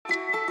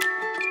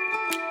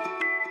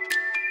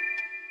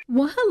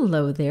Well,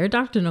 hello there,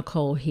 Dr.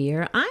 Nicole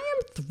here. I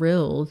am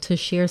thrilled to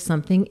share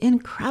something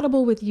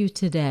incredible with you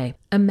today.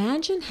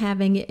 Imagine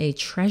having a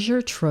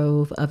treasure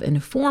trove of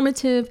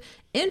informative,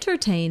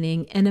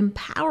 entertaining, and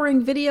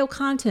empowering video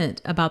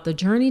content about the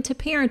journey to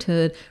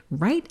parenthood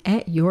right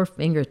at your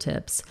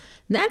fingertips.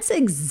 That's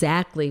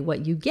exactly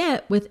what you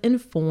get with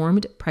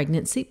Informed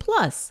Pregnancy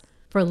Plus.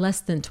 For less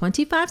than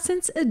 25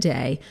 cents a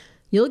day,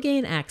 you'll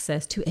gain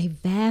access to a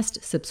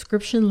vast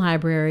subscription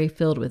library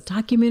filled with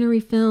documentary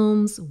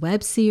films,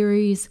 web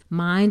series,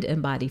 mind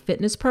and body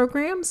fitness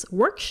programs,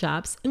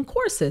 workshops, and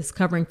courses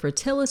covering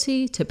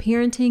fertility to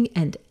parenting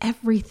and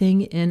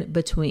everything in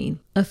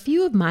between. A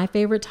few of my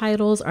favorite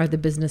titles are The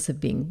Business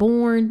of Being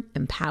Born,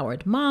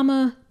 Empowered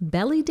Mama,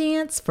 Belly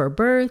Dance for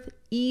Birth,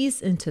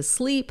 Ease into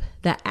Sleep,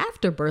 The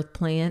Afterbirth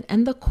Plan,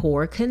 and The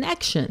Core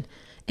Connection.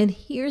 And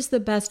here's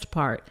the best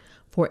part.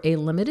 For a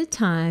limited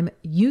time,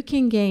 you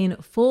can gain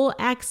full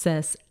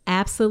access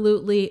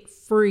absolutely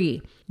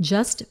free.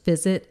 Just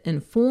visit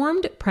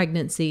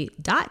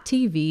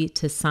informedpregnancy.tv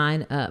to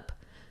sign up.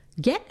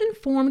 Get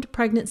Informed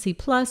Pregnancy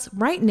Plus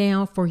right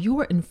now for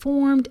your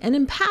informed and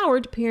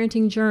empowered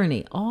parenting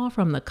journey, all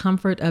from the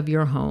comfort of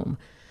your home.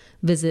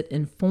 Visit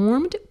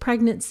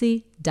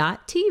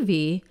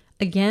informedpregnancy.tv.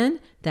 Again,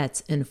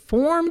 that's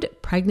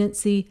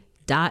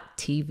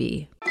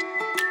informedpregnancy.tv.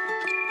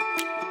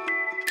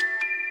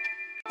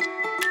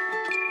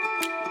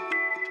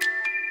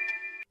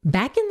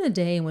 Back in the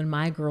day when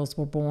my girls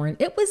were born,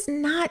 it was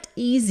not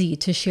easy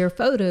to share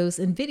photos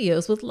and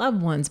videos with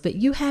loved ones, but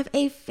you have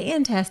a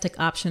fantastic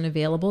option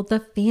available,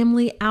 the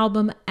Family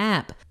Album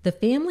app. The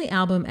Family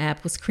Album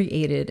app was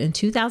created in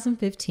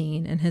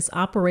 2015 and has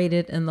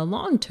operated in the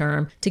long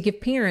term to give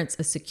parents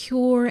a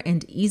secure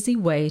and easy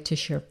way to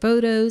share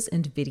photos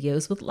and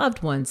videos with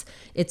loved ones.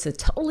 It's a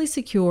totally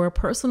secure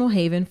personal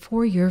haven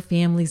for your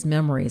family's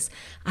memories.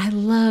 I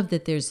love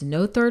that there's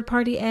no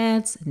third-party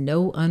ads,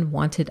 no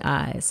unwanted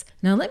eyes.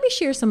 Now, let me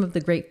share some of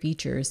the great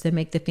features that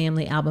make the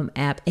Family Album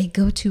app a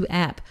go-to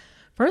app.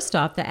 First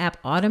off, the app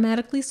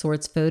automatically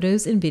sorts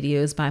photos and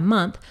videos by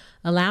month,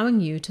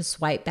 allowing you to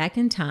swipe back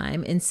in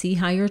time and see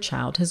how your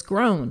child has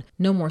grown.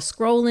 No more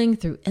scrolling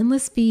through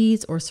endless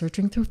feeds or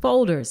searching through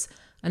folders.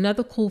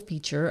 Another cool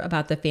feature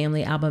about the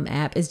Family Album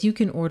app is you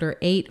can order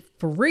 8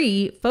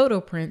 free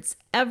photo prints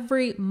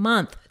every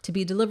month to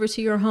be delivered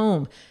to your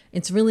home.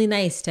 It's really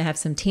nice to have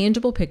some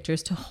tangible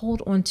pictures to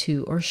hold on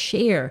to or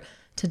share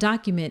to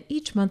document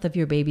each month of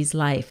your baby's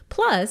life.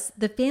 Plus,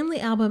 the Family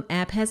Album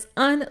app has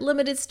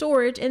unlimited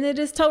storage and it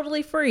is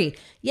totally free.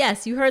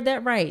 Yes, you heard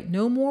that right.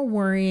 No more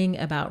worrying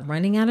about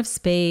running out of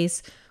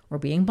space or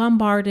being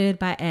bombarded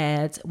by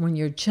ads when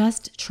you're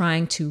just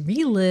trying to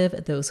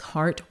relive those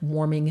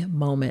heartwarming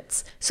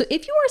moments. So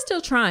if you are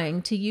still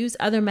trying to use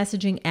other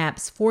messaging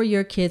apps for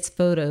your kids'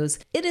 photos,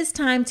 it is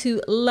time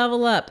to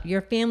level up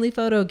your family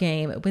photo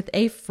game with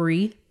a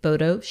free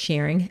photo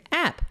sharing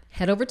app.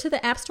 Head over to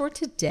the App Store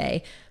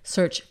today,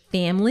 search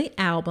Family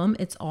Album,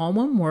 it's all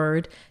one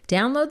word,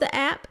 download the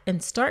app,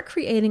 and start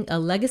creating a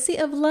legacy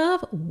of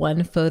love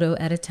one photo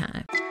at a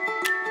time.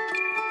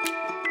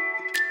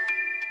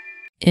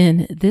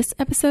 In this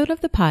episode of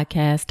the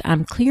podcast,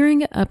 I'm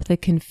clearing up the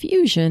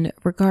confusion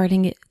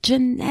regarding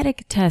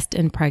genetic tests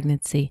in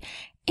pregnancy,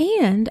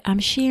 and I'm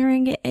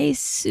sharing a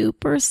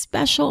super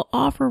special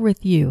offer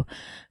with you.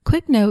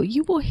 Quick note,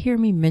 you will hear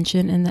me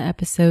mention in the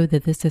episode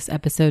that this is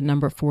episode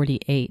number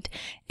 48.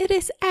 It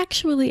is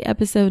actually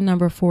episode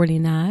number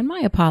 49.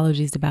 My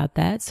apologies about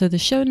that. So the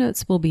show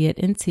notes will be at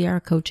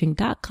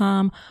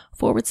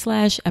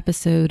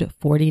ncrcoaching.com/episode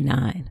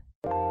 49.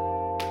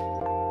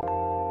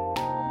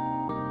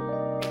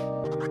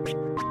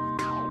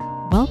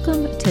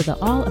 Welcome to the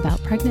All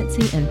About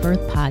Pregnancy and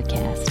Birth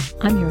podcast.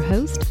 I'm your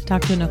host,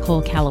 Dr.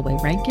 Nicole Calloway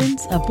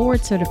Rankins, a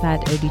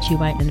board-certified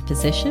OBGYN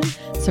physician,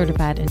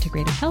 certified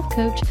integrative health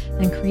coach,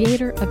 and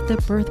creator of the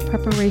Birth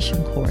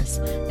Preparation Course,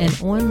 an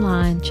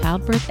online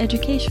childbirth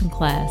education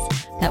class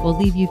that will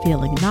leave you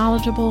feeling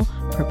knowledgeable,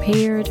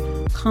 prepared,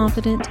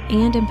 confident,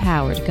 and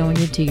empowered going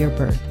into your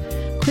birth.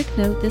 Quick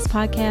note, this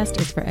podcast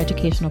is for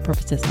educational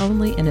purposes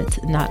only, and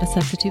it's not a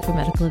substitute for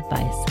medical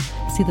advice.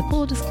 See the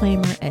full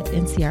disclaimer at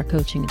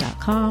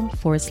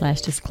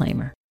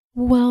ncrcoaching.com/disclaimer.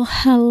 Well,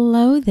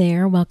 hello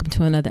there. Welcome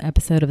to another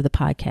episode of the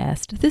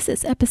podcast. This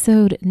is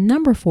episode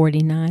number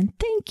 49.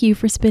 Thank you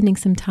for spending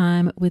some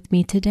time with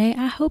me today.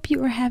 I hope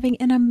you are having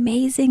an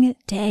amazing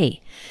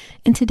day.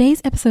 In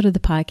today's episode of the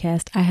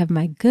podcast, I have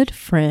my good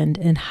friend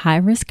and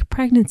high-risk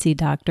pregnancy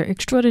doctor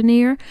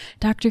extraordinaire,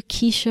 Dr.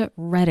 Keisha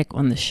Reddick,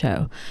 on the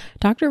show.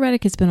 Dr.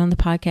 Reddick has been on the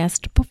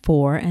podcast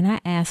before, and I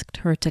asked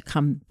her to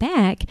come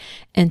back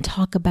and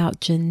talk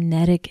about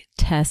genetic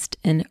tests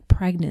in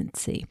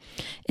pregnancy.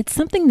 It's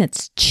something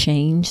that's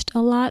changed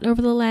a lot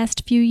over the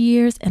last few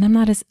years, and I'm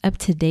not as up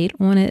to date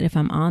on it, if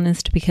I'm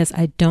honest, because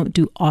I don't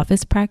do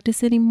office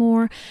practice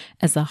anymore.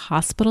 As a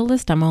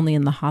hospitalist, I'm only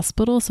in the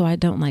hospital, so I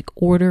don't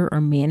order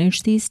or manage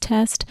these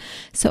tests.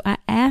 So I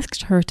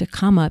asked her to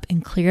come up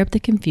and clear up the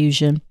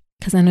confusion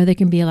because I know there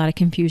can be a lot of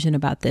confusion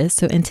about this.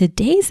 So in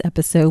today's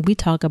episode, we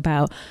talk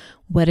about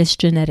what is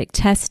genetic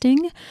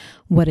testing,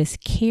 what is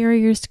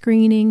carrier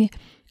screening,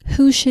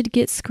 who should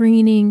get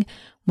screening,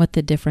 what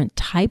the different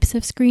types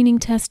of screening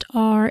tests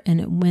are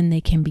and when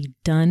they can be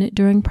done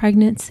during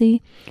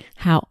pregnancy,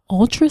 how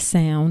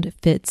ultrasound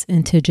fits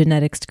into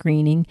genetic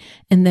screening,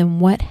 and then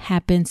what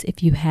happens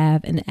if you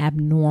have an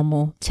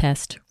abnormal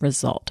test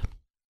result.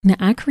 Now,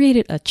 I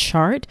created a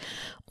chart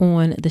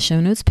on the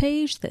show notes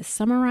page that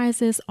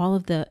summarizes all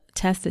of the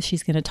tests that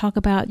she's going to talk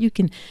about. You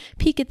can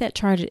peek at that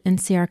chart at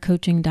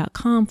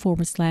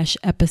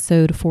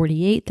ncrcoaching.com/episode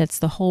 48. That's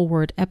the whole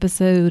word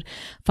episode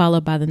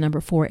followed by the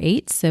number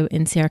 48. So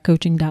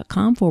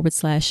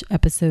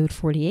ncrcoaching.com/episode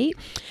 48.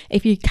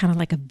 If you kind of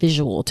like a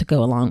visual to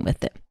go along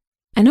with it.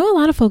 I know a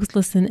lot of folks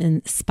listen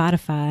in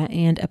Spotify,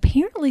 and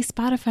apparently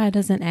Spotify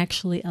doesn't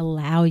actually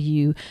allow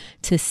you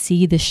to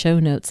see the show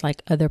notes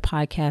like other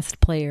podcast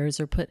players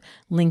or put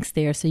links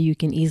there so you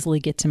can easily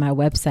get to my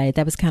website.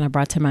 That was kind of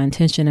brought to my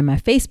attention in my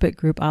Facebook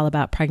group all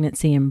about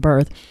pregnancy and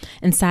birth.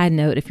 And side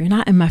note, if you're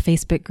not in my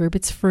Facebook group,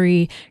 it's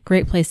free.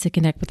 Great place to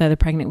connect with other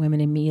pregnant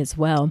women and me as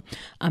well.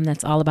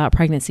 That's all about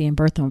pregnancy and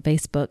birth on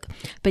Facebook.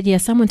 But yeah,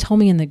 someone told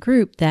me in the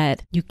group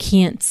that you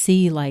can't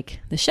see like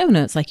the show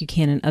notes like you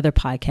can in other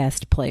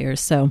podcast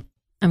players. So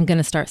I'm going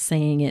to start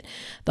saying it,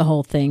 the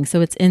whole thing.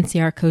 So it's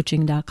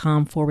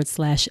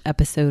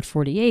ncrcoaching.com/episode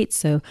 48.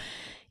 So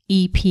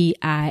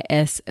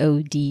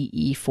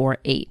EPISODE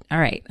 48. All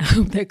right. I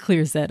hope that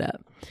clears that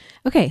up.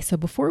 Okay. So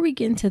before we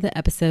get into the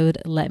episode,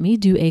 let me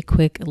do a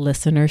quick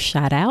listener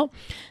shout out.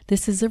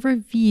 This is a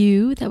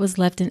review that was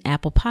left in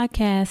Apple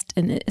Podcast,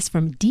 and it's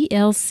from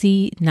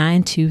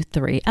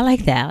DLC923. I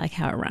like that. I like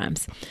how it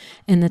rhymes.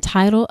 And the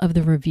title of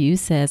the review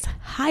says,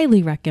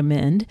 highly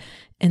recommend.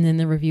 And then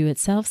the review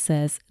itself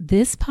says,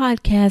 this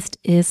podcast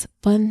is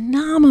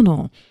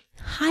phenomenal.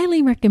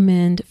 Highly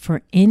recommend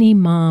for any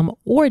mom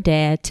or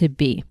dad to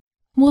be.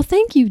 Well,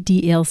 thank you,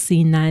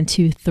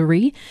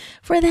 DLC923,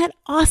 for that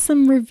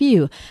awesome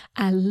review.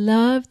 I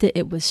love that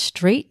it was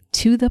straight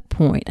to the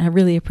point. I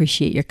really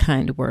appreciate your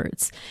kind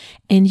words.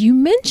 And you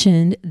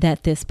mentioned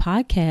that this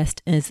podcast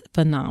is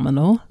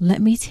phenomenal.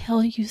 Let me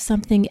tell you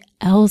something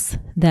else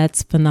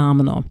that's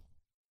phenomenal.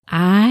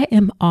 I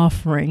am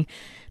offering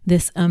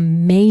this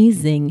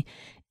amazing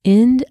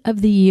end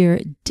of the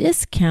year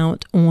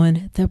discount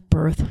on the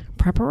birth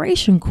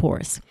preparation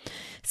course.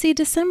 See,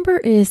 December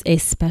is a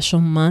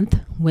special month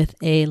with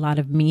a lot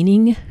of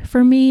meaning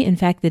for me. In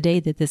fact, the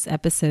day that this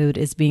episode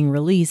is being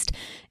released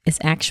is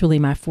actually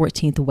my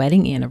 14th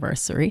wedding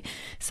anniversary.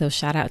 So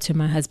shout out to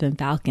my husband,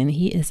 Falcon.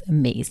 He is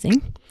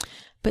amazing.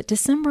 But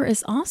December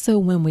is also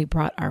when we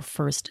brought our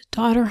first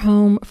daughter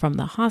home from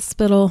the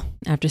hospital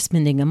after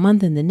spending a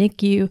month in the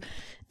NICU.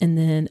 And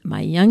then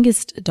my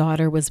youngest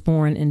daughter was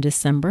born in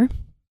December.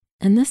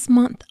 And this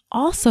month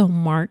also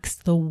marks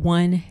the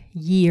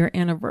 1-year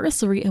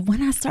anniversary of when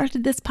I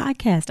started this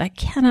podcast. I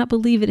cannot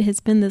believe it has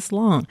been this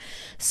long.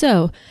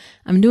 So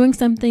I'm doing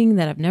something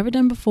that I've never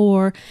done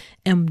before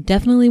and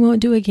definitely won't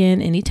do again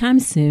anytime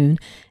soon.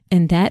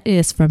 And that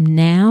is from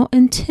now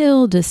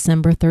until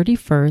December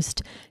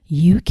 31st,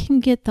 you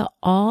can get the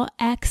all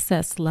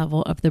access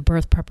level of the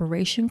birth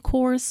preparation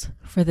course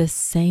for the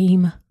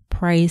same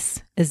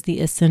price as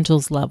the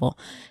essentials level.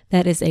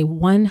 That is a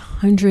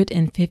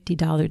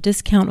 $150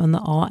 discount on the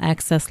all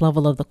access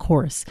level of the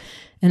course.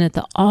 And at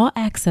the all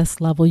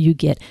access level, you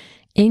get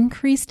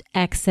increased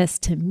access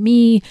to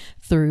me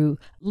through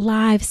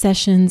live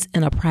sessions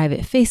in a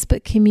private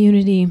Facebook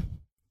community.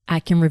 I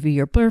can review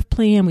your birth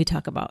plan. We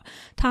talk about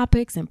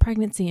topics and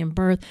pregnancy and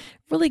birth,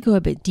 really go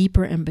a bit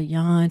deeper and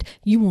beyond.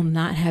 You will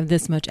not have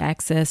this much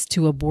access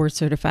to a board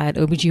certified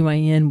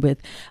OBGYN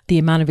with the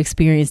amount of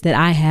experience that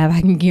I have. I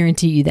can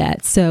guarantee you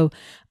that. So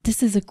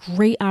this is a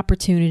great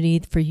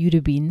opportunity for you to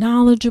be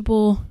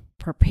knowledgeable,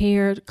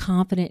 prepared,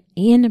 confident,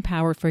 and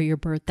empowered for your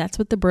birth. That's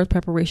what the birth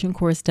preparation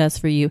course does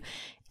for you.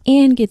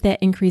 And get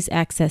that increased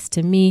access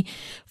to me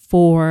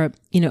for,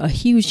 a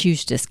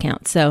huge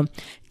discount. So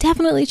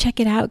definitely check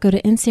it out. Go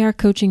to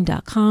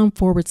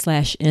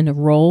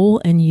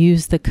ncrcoaching.com/enroll and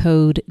use the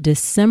code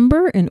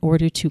December in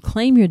order to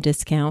claim your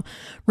discount.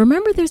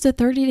 Remember, there's a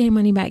 30-day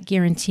money back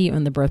guarantee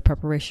on the birth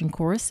preparation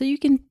course. So you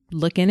can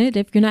look in it.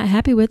 If you're not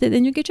happy with it,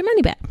 then you'll get your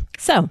money back.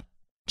 So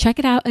check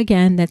it out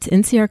again. That's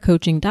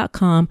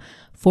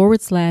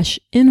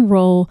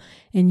ncrcoaching.com/enroll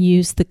and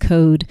use the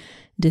code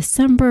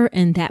December,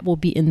 and that will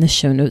be in the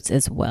show notes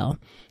as well.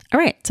 All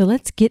right, so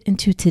let's get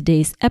into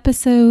today's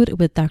episode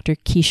with Dr.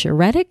 Keisha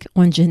Reddick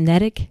on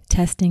genetic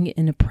testing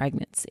in a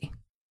pregnancy.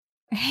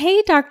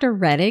 Hey, Dr.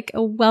 Reddick,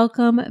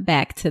 welcome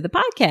back to the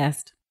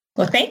podcast.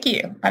 Well, thank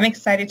you. I'm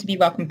excited to be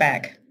welcomed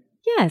back.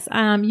 Yes,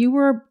 you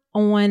were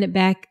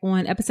back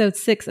on episode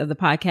 6 of the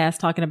podcast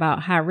talking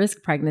about high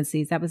risk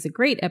pregnancies. That was a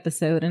great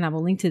episode, and I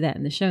will link to that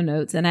in the show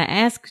notes. And I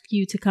asked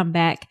you to come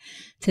back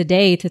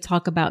today to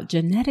talk about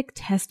genetic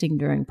testing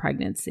during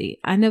pregnancy.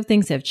 I know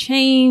things have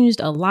changed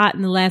a lot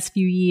in the last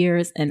few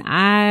years, and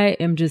I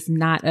am just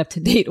not up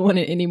to date on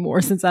it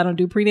anymore since I don't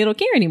do prenatal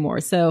care anymore.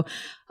 So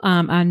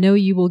I know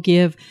you will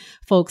give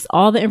folks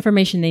all the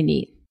information they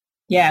need.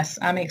 Yes,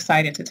 I'm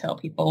excited to tell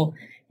people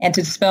and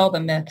to dispel the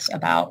myths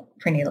about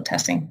prenatal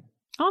testing.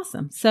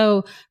 Awesome.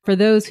 So for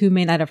those who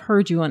may not have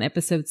heard you on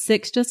episode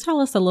 6, just tell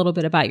us a little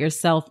bit about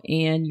yourself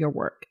and your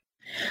work.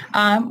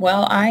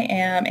 Well, I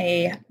am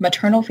a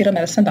maternal fetal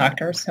medicine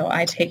doctor, so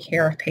I take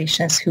care of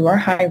patients who are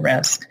high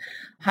risk.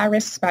 High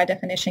risks, by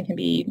definition, can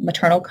be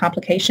maternal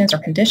complications or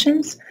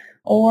conditions,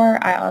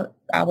 or I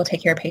will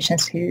take care of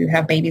patients who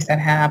have babies that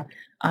have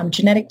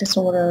genetic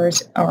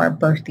disorders or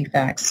birth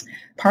defects.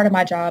 Part of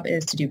my job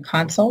is to do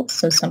consults,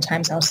 so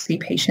sometimes I'll see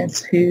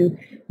patients who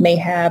may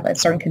have a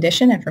certain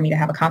condition and for me to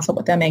have a consult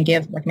with them and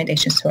give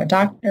recommendations to a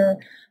doctor.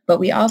 But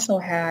we also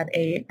have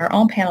our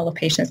own panel of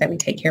patients that we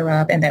take care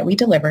of and that we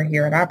deliver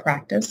here at our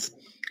practice.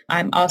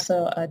 I'm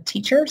also a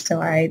teacher,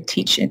 so I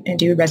teach and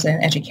do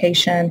resident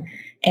education,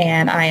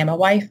 and I am a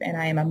wife and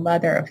I am a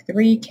mother of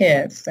 3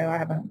 kids. So I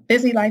have a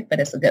busy life, but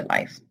it's a good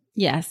life.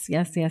 Yes.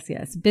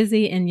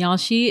 Busy. And y'all,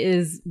 she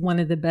is one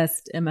of the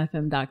best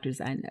MFM doctors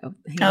I know.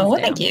 Oh,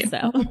 well, thank you.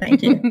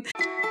 Thank you.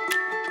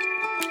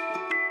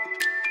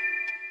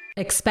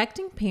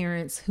 Expecting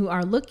parents who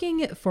are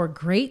looking for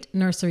great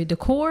nursery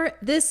decor,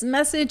 this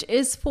message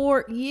is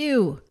for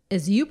you.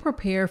 As you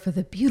prepare for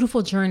the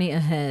beautiful journey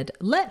ahead,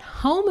 let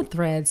Home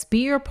Threads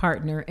be your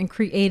partner in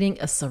creating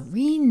a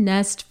serene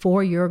nest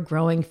for your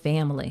growing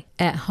family.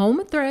 At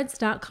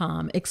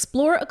homethreads.com,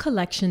 explore a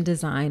collection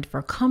designed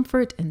for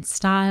comfort and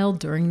style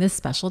during this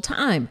special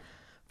time.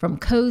 From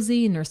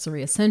cozy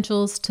nursery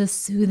essentials to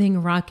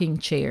soothing rocking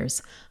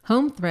chairs,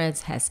 Home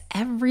Threads has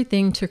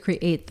everything to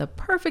create the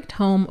perfect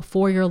home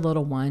for your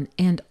little one,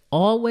 and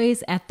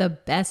always at the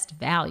best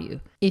value.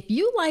 If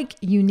you like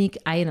unique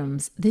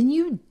items, then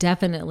you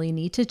definitely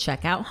need to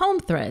check out Home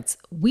Threads.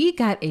 We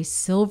got a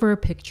silver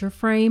picture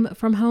frame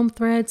from Home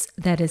Threads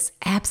that is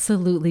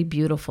absolutely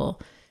beautiful.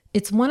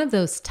 It's one of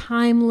those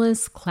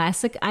timeless,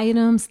 classic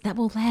items that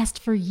will last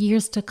for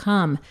years to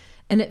come,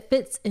 and it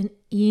fits in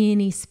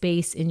any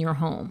space in your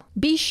home.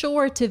 Be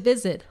sure to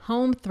visit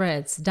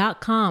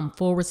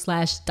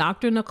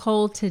homethreads.com/Dr.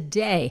 Nicole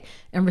today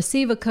and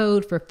receive a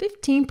code for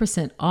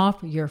 15%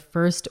 off your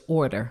first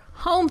order.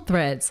 Home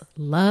Threads,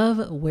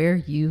 love where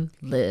you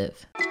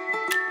live.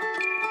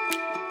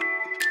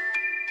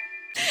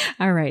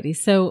 Alrighty,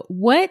 so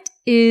what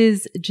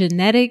is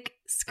genetic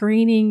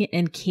screening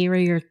and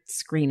carrier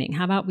screening?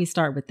 How about we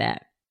start with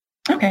that?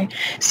 Okay,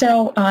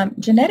 so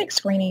genetic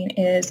screening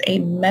is a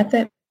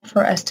method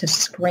for us to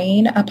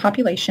screen a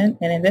population,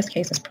 and in this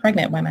case, it's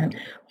pregnant women,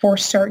 for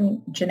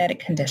certain genetic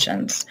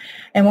conditions.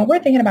 And when we're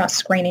thinking about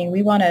screening,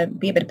 we want to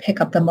be able to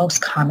pick up the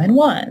most common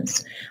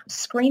ones.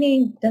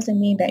 Screening doesn't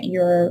mean that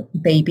your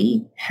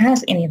baby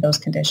has any of those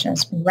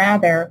conditions.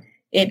 Rather,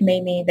 it may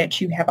mean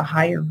that you have a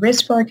higher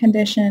risk for a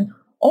condition,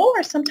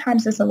 or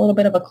sometimes it's a little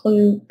bit of a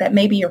clue that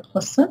maybe your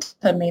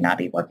placenta may not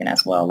be working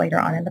as well later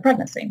on in the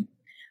pregnancy.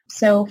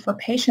 So for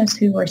patients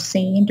who are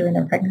seen during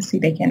their pregnancy,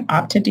 they can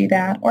opt to do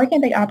that, or again,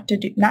 they opt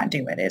to not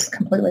do it. It's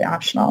completely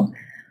optional.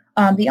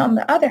 On the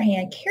other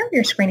hand,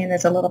 carrier screening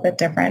is a little bit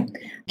different.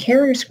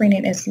 Carrier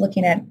screening is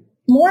looking at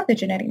more of the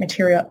genetic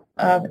material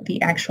of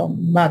the actual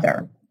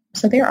mother.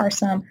 So there are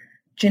some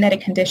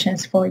genetic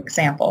conditions, for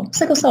example,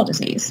 sickle cell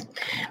disease.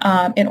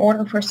 In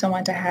order for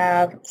someone to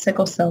have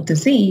sickle cell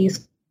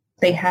disease,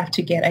 they have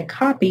to get a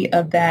copy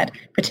of that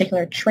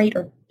particular trait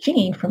or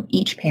gene from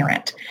each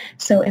parent.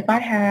 So if I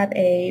have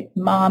a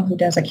mom who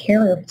does a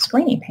carrier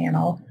screening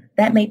panel,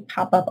 that may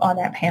pop up on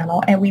that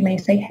panel, and we may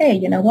say, hey,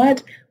 you know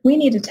what? We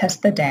need to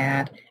test the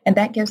dad. And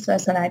that gives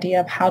us an idea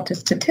of how to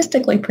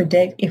statistically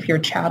predict if your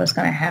child is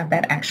going to have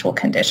that actual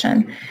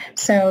condition.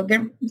 So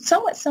they're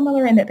somewhat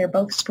similar in that they're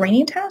both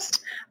screening tests,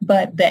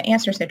 but the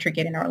answers that you're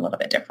getting are a little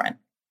bit different.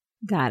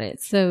 Got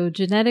it. So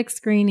genetic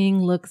screening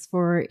looks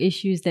for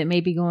issues that may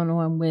be going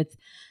on with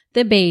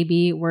the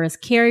baby, whereas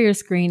carrier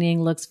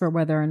screening looks for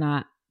whether or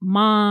not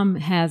mom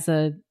has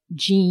a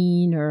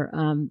gene or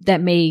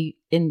that may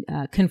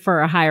confer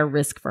a higher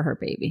risk for her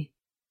baby.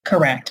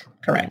 Correct.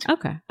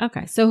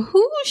 Okay. So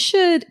who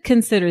should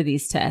consider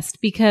these tests?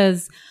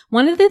 Because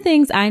one of the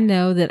things I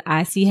know that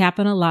I see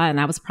happen a lot, and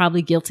I was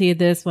probably guilty of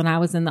this when I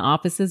was in the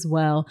office as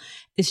well,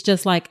 it's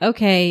just like,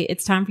 okay,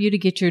 it's time for you to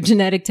get your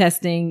genetic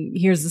testing.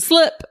 Here's the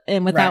slip,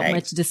 and without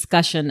much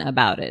discussion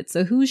about it.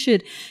 So who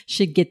should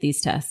get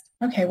these tests?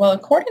 Okay, well,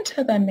 according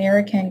to the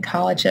American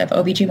College of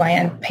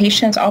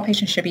OBGYN, all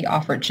patients should be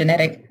offered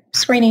genetic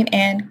screening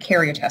and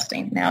carrier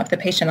testing. Now, if the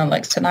patient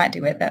elects to not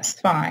do it, that's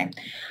fine.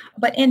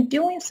 But in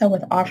doing so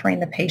with offering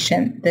the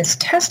patient this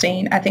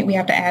testing, I think we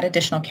have to add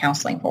additional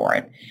counseling for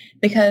it.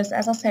 Because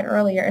as I said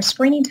earlier, a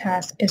screening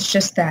test is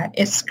just that.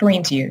 It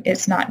screens you.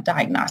 It's not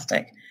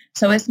diagnostic.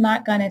 So it's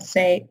not going to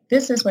say,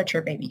 this is what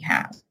your baby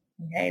has.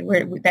 Okay,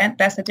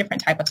 that's a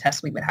different type of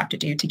test we would have to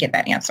do to get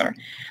that answer.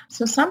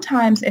 So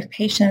sometimes if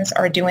patients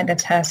are doing the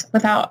test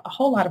without a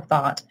whole lot of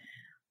thought,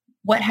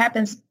 what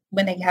happens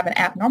when they have an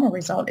abnormal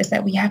result is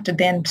that we have to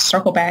then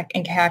circle back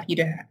and have you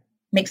to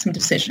make some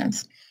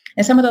decisions.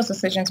 And some of those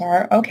decisions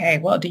are, okay,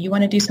 well, do you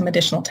want to do some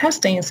additional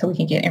testing so we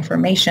can get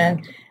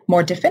information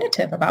more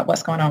definitive about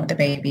what's going on with the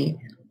baby?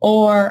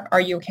 Or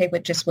are you okay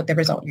with just with the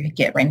result you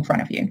get right in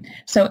front of you?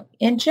 So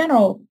in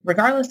general,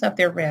 regardless of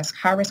their risk,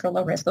 high risk or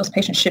low risk, those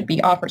patients should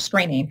be offered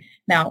screening.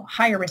 Now,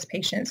 higher risk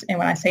patients, and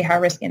when I say high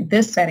risk in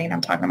this setting,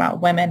 I'm talking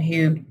about women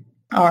who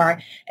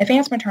are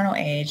advanced maternal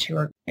age, who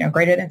are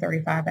greater than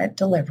 35 at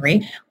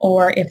delivery,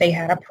 or if they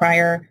had a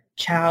prior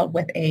child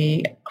with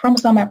a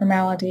chromosome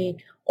abnormality,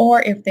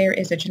 or if there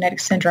is a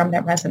genetic syndrome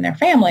that runs in their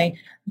family,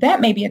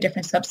 that may be a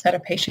different subset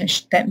of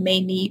patients that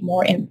may need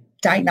more in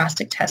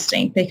diagnostic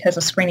testing because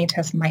a screening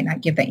test might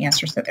not give the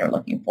answers that they're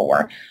looking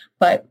for.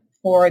 But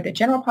for the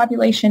general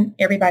population,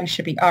 everybody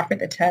should be offered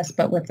the test,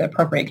 but with the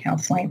appropriate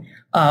counseling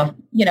of,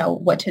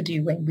 what to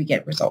do when we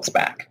get results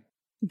back.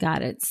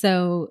 Got it.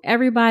 So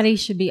everybody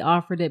should be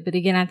offered it. But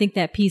again, I think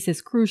that piece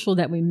is crucial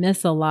that we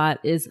miss a lot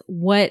is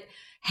what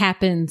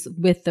happens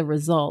with the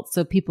results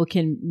so people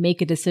can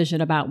make a decision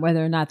about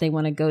whether or not they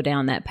want to go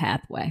down that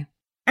pathway.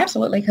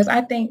 Absolutely. Because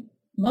I think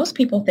most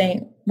people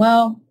think,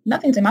 well,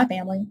 nothing's in my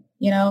family.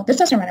 This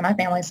doesn't run in my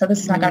family, so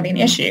this is not going to be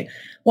an issue.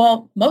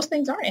 Well, most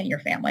things are in your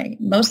family.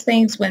 Most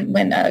things,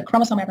 when a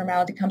chromosome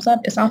abnormality comes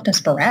up, it's often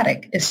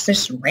sporadic. It's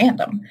just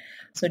random.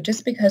 So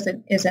just because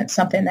it isn't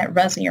something that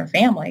runs in your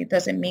family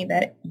doesn't mean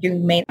that you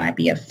may not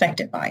be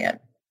affected by it.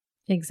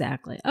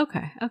 Exactly.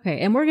 Okay.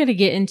 And we're going to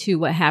get into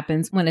what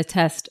happens when a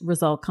test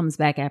result comes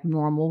back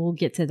abnormal. We'll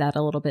get to that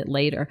a little bit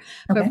later.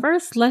 Okay. But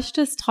first, let's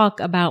just talk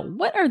about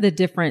what are the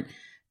different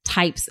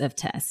types of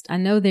tests. I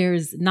know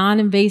there's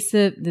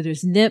non-invasive,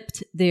 there's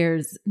NIPT,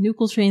 there's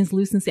nuchal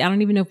translucency. I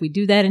don't even know if we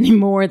do that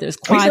anymore. There's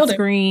quad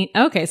screen.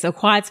 Okay, so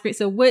quad screen.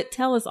 So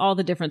tell us all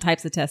the different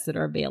types of tests that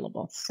are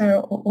available.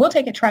 So we'll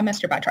take it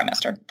trimester by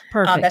trimester.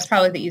 Perfect. That's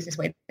probably the easiest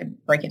way to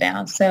break it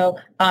down. So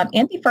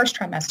in the first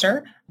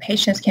trimester,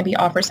 patients can be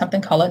offered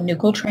something called a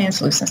nuchal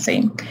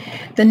translucency.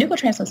 The nuchal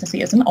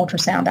translucency is an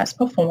ultrasound that's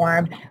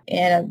performed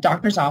in a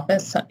doctor's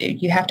office.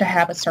 You have to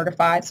have a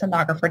certified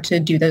sonographer to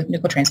do the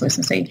nuchal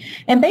translucency.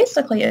 And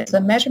basically, it's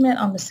a measurement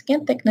on the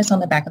skin thickness on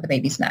the back of the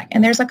baby's neck.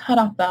 And there's a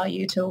cutoff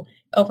value to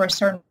over a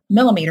certain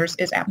millimeters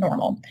is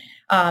abnormal.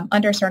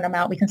 Under a certain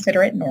amount, we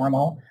consider it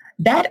normal.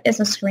 That is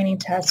a screening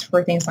test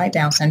for things like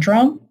Down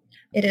syndrome.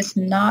 It is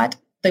not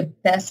the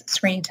best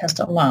screening test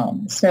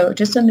alone. So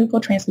just a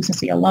nuchal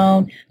translucency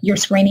alone, your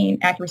screening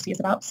accuracy is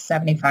about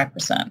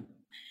 75%.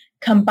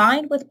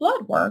 Combined with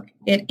blood work,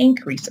 it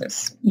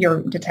increases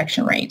your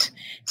detection rate.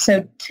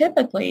 So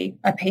typically,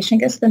 a patient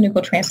gets the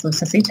nuchal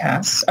translucency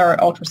test or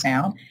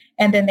ultrasound,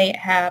 and then they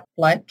have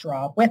blood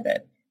draw with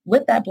it.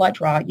 With that blood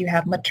draw, you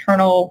have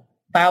maternal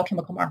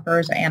biochemical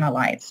markers or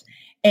analytes.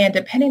 And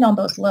depending on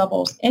those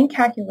levels, in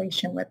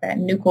calculation with that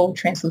nuchal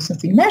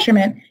translucency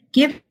measurement,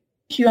 gives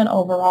you an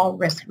overall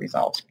risk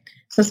result.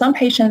 So some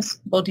patients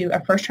will do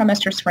a first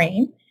trimester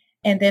screen,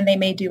 and then they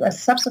may do a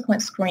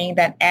subsequent screen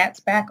that adds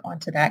back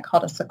onto that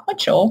called a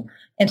sequential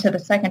into the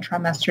second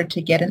trimester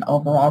to get an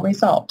overall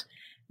result.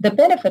 The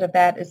benefit of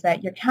that is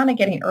that you're kind of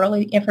getting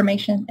early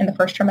information in the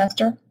first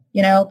trimester,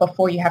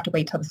 before you have to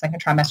wait till the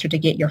second trimester to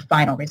get your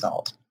final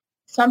result.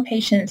 Some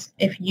patients,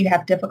 if you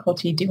have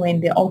difficulty doing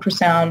the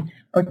ultrasound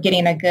or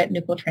getting a good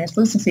nuchal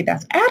translucency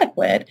that's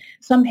adequate,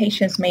 some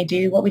patients may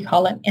do what we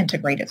call an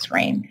integrated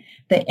screen.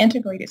 The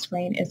integrated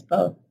screen is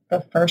both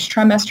the first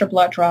trimester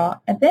blood draw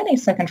and then a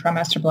second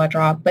trimester blood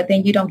draw, but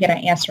then you don't get an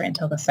answer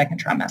until the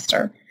second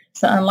trimester.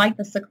 So unlike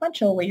the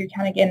sequential where you're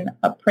kind of getting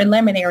a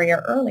preliminary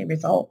or early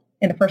result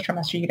in the first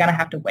trimester, you're going to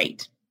have to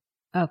wait.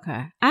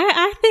 Okay.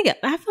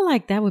 I feel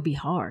like that would be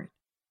hard.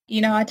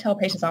 I tell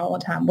patients all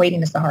the time,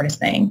 waiting is the hardest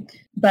thing.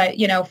 But,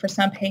 for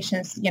some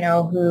patients,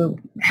 who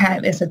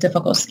it's a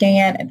difficult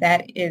scan,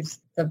 that is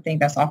the thing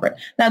that's offered.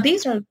 Now,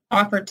 these are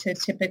offered to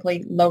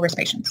typically low-risk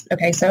patients.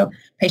 Okay, so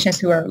patients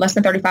who are less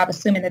than 35,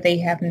 assuming that they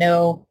have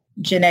no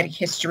genetic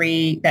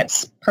history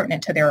that's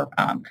pertinent to their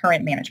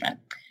current management.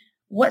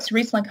 What's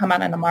recently come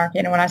out on the market,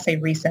 and when I say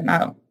recent,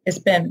 it's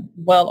been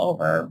well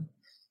over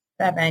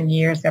 7, 8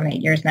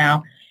 years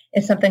now,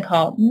 is something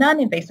called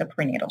non-invasive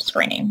prenatal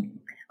screening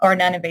or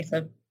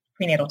non-invasive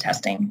prenatal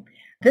testing.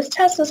 This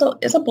test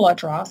is a blood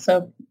draw.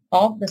 So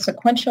all the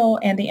sequential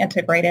and the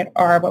integrated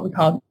are what we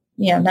call,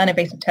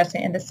 non-invasive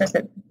testing in the sense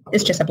that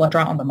it's just a blood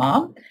draw on the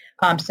mom.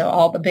 So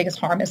all the biggest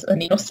harm is a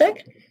needle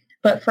stick.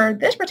 But for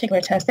this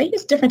particular test, they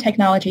use different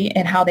technology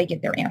in how they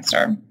get their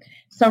answer.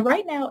 So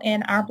right now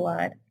in our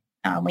blood,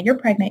 when you're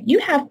pregnant, you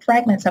have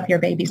fragments of your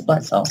baby's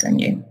blood cells in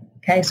you.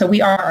 Okay, so we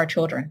are our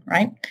children,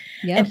 right?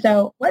 Yep. And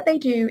so what they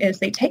do is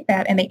they take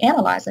that and they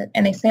analyze it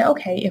and they say,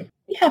 okay, if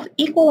we have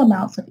equal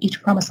amounts of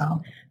each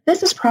chromosome,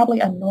 this is probably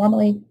a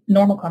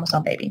normal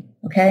chromosome baby,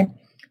 okay?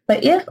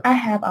 But if I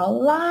have a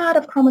lot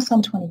of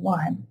chromosome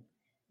 21,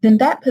 then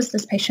that puts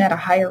this patient at a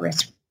higher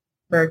risk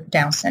for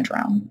Down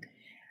syndrome.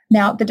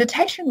 Now, the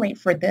detection rate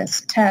for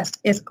this test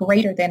is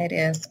greater than it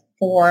is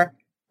for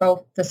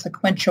both the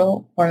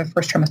sequential or the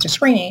first trimester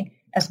screening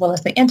as well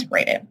as the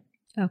integrated.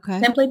 Okay.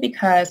 Simply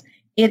because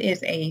it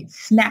is a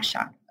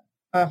snapshot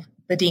of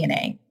the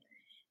DNA.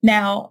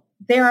 Now,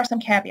 there are some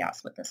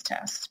caveats with this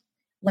test.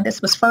 When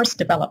this was first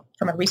developed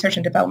from a research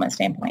and development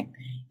standpoint,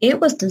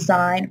 it was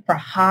designed for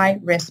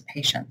high-risk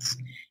patients.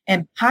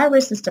 And high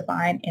risk is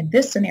defined in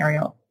this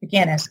scenario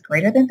again, as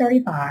greater than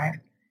 35,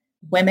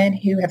 women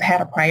who have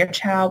had a prior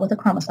child with a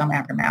chromosome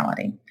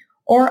abnormality,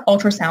 or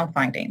ultrasound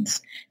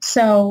findings.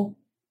 So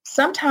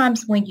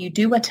sometimes when you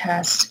do a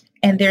test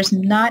and there's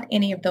not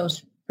any of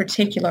those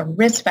particular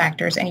risk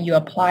factors and you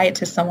apply it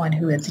to someone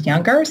who is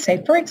younger,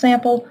 say, for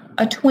example,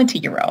 a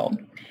 20-year-old,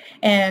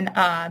 and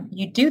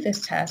you do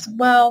this test,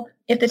 well,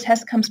 if the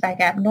test comes back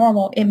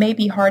abnormal, it may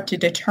be hard to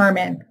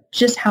determine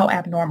just how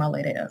abnormal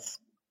it is.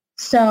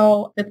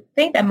 So the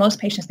thing that most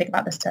patients think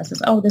about this test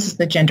is, oh, this is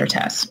the gender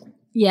test.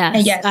 Yes,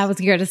 and yes, I was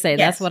here to say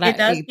yes, that's what it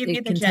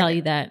can tell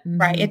you that. Mm-hmm.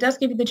 Right. It does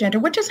give you the gender,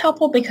 which is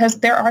helpful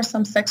because there are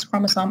some sex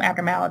chromosome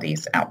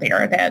abnormalities out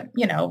there that,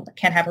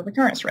 can have a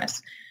recurrence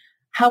risk.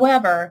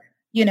 However,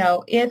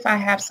 if I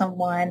have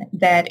someone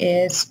that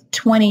is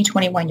 20,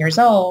 21 years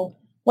old,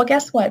 well,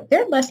 guess what?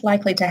 They're less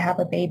likely to have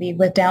a baby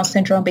with Down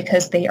syndrome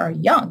because they are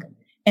young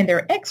and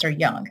their eggs are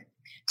young.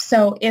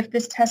 So if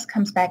this test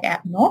comes back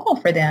abnormal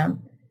for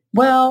them,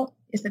 well,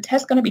 is the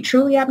test going to be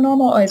truly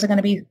abnormal or is it going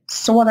to be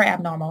sort of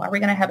abnormal? Are we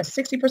going to have a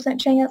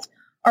 60% chance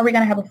or are we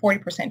going to have a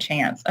 40%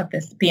 chance of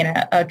this being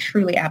a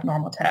truly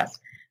abnormal test?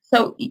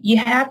 So you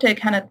have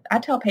to I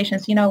tell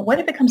patients, what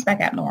if it comes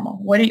back abnormal?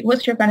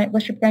 What's going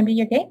to be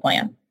your game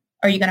plan?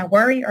 Are you going to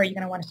worry or are you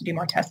going to want us to do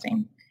more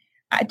testing?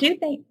 I do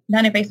think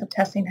non-invasive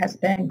testing has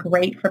been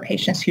great for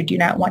patients who do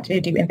not want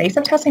to do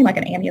invasive testing like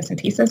an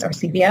amniocentesis or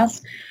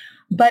CVS,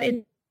 but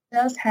it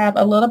does have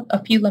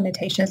a few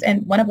limitations.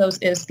 And one of those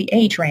is the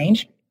age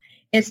range.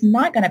 It's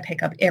not going to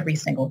pick up every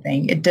single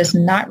thing. It does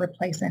not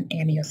replace an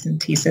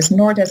amniocentesis,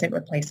 nor does it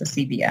replace a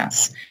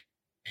CVS.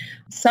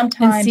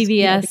 Sometimes and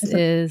CVS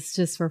is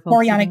just for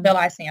chorionic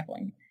villi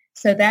sampling.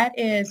 So that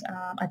is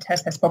a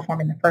test that's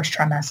performed in the first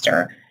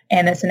trimester,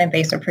 and it's an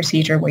invasive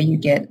procedure where you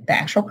get the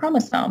actual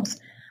chromosomes.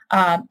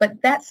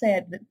 But that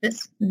said,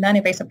 this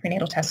non-invasive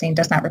prenatal testing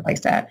does not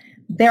replace that.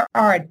 There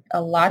are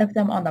a lot of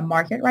them on the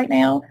market right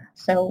now.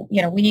 So,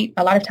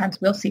 a lot of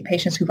times we'll see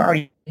patients who've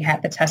already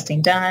had the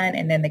testing done,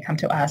 and then they come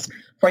to us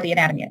for the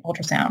anatomy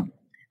ultrasound.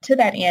 To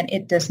that end,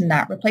 it does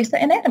not replace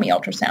the anatomy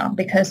ultrasound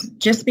because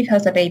just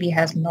because a baby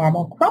has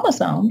normal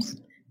chromosomes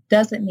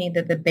doesn't mean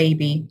that the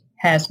baby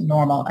has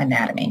normal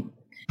anatomy.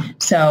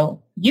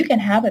 So you can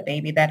have a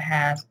baby that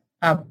has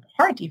a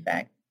heart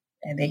defect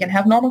and they can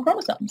have normal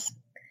chromosomes.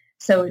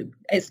 So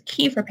it's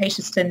key for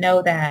patients to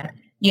know that,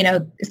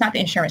 it's not the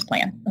insurance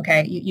plan,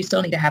 okay? You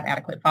still need to have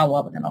adequate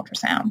follow-up with an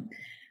ultrasound.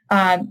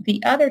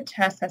 The other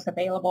test that's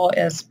available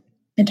is,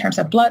 in terms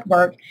of blood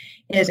work,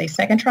 is a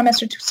second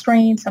trimester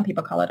screen. Some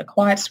people call it a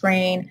quad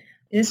screen.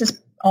 This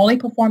is only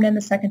performed in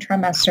the second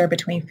trimester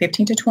between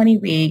 15 to 20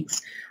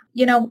 weeks.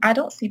 I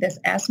don't see this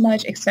as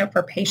much except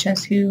for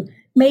patients who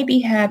maybe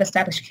have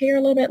established care a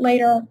little bit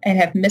later and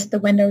have missed the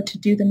window to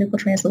do the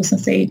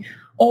nucleotranslucency,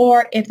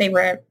 or if they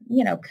were,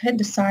 couldn't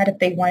decide if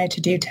they wanted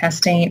to do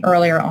testing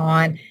earlier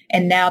on,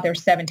 and now they're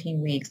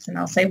 17 weeks. And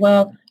I'll say,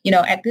 well,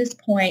 at this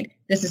point,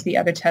 this is the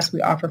other test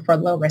we offer for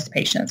low-risk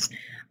patients.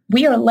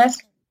 We are less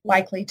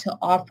likely to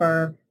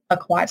offer a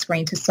quad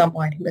screen to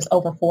someone who is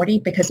over 40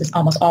 because it's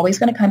almost always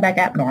going to come back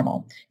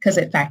abnormal because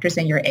it factors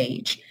in your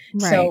age.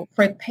 Right. So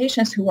for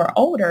patients who are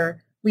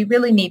older, we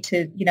really need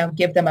to,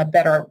 give them a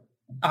better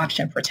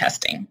option for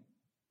testing.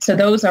 So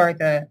those are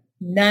the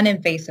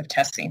non-invasive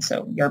testing.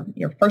 So your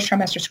first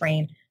trimester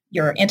screen,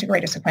 your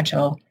integrated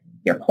sequential,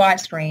 your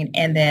quad screen,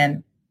 and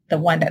then the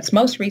one that's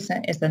most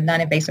recent is the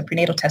non-invasive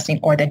prenatal testing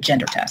or the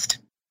gender test.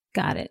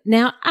 Got it.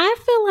 Now, I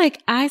feel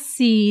like I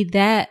see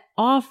that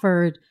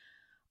offered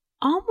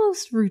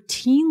almost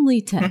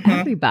routinely to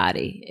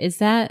everybody. Is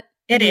that?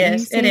 It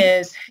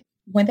is.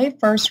 When they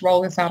first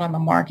rolled this out on the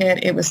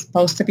market, it was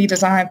supposed to be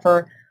designed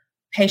for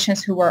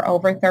patients who were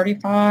over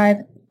 35.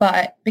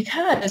 But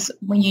because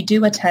when you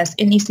do a test,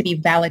 it needs to be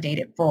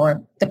validated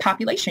for the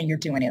population you're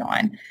doing it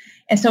on.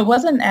 And so it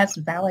wasn't as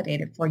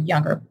validated for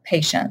younger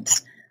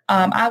patients.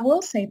 I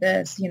will say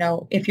this,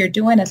 if you're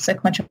doing a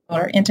sequential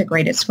or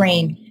integrated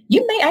screen,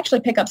 you may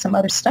actually pick up some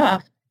other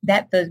stuff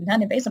that the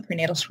non-invasive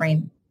prenatal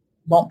screen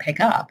won't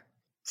pick up.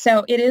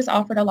 So it is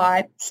offered a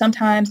lot.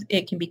 Sometimes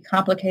it can be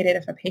complicated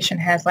if a patient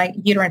has like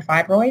uterine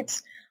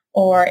fibroids,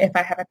 or if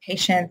I have a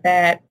patient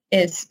that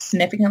is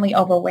significantly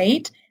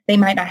overweight, they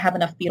might not have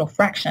enough fetal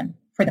fraction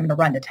for them to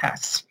run the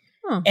test.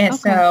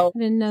 So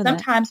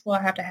sometimes we'll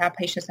have to have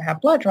patients that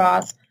have blood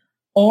draws,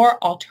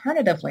 or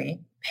alternatively,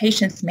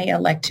 patients may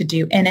elect to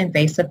do an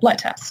invasive blood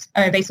test,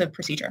 an invasive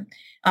procedure.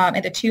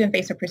 And the two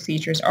invasive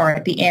procedures are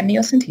the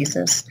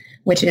amniocentesis,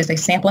 which is a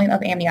sampling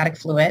of amniotic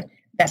fluid.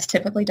 That's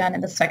typically done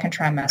in the second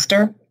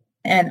trimester,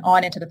 and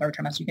on into the third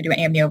trimester. You can do an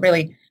amnio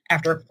really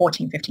after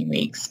 14, 15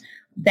 weeks.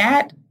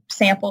 That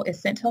sample is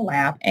sent to a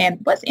lab, and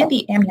what's in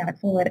the amniotic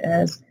fluid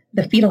is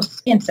the fetal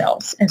skin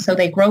cells. And so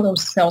they grow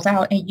those cells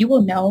out, and you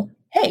will know,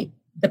 hey,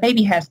 the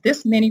baby has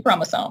this many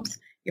chromosomes.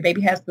 Your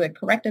baby has the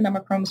correct number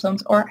of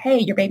chromosomes, or hey,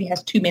 your baby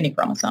has too many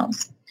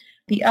chromosomes.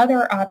 The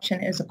other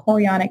option is a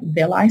chorionic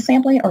villi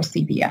sampling, or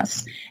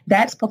CVS.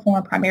 That's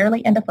performed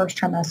primarily in the first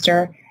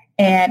trimester.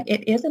 And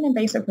it is an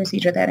invasive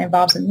procedure that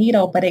involves a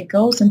needle, but it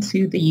goes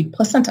into the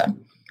placenta.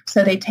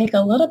 So they take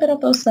a little bit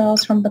of those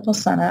cells from the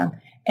placenta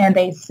and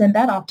they send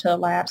that off to a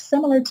lab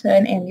similar to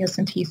an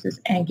amniocentesis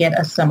and get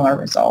a similar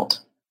result.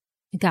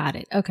 Got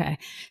it. Okay.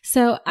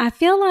 So I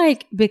feel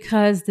like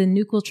because the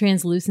nuchal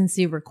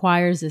translucency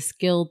requires a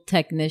skilled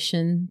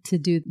technician to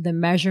do the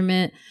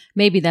measurement,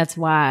 maybe that's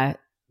why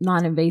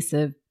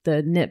non-invasive,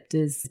 the NIPT,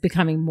 is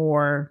becoming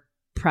more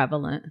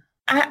prevalent.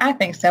 I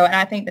think so. And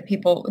I think that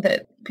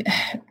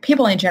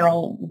people in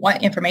general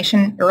want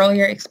information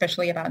earlier,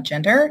 especially about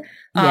gender.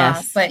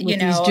 Yes. But, with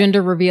these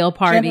gender reveal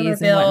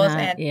parties and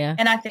whatnot.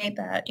 And I think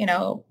that,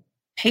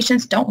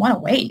 patients don't want to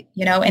wait,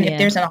 and if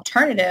there's an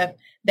alternative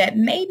that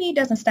maybe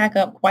doesn't stack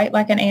up quite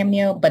like an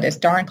amnio, but it's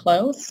darn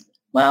close,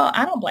 well,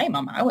 I don't blame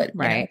them. I would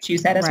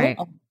choose that as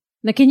well.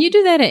 Now, can you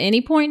do that at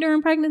any point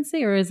during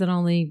pregnancy, or is it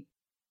only?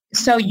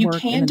 So you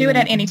can do it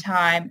at any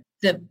time.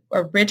 The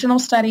original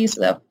studies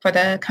for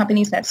the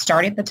companies that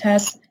started the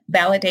test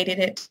validated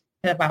it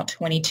at about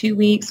 22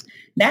 weeks.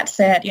 That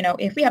said,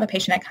 if we have a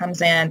patient that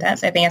comes in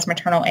that's advanced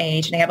maternal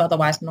age and they have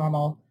otherwise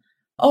normal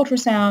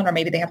ultrasound, or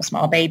maybe they have a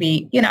small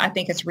baby, I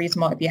think it's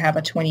reasonable if you have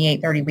a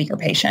 28, 30 weeker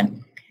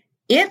patient.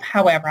 If,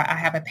 however, I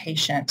have a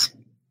patient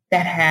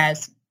that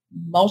has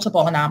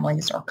multiple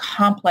anomalies or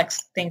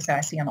complex things that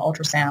I see on the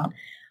ultrasound,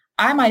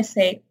 I might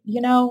say,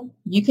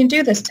 you can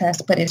do this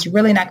test, but it's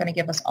really not going to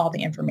give us all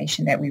the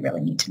information that we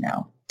really need to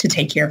know to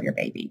take care of your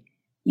baby.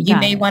 You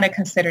may want to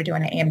consider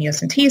doing an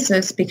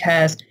amniocentesis,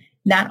 because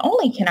not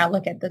only can I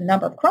look at the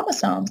number of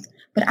chromosomes,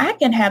 but I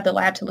can have the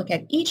lab to look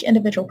at each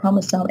individual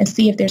chromosome and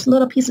see if there's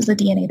little pieces of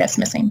DNA that's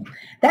missing.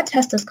 That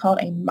test is called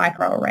a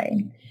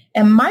microarray.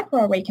 And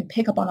microarray can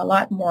pick up on a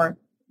lot more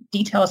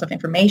details of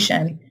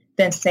information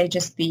than, say,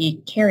 just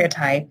the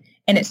karyotype.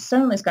 And it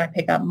certainly is going to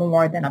pick up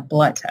more than a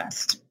blood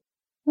test.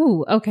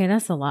 Ooh, okay,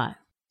 that's a lot.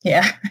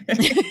 Yeah,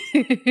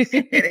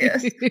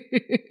 it is.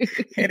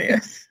 It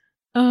is.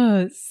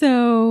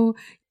 So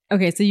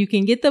you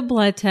can get the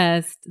blood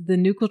test, the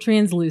nuchal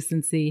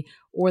translucency,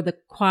 or the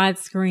quad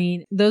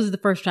screen. Those are the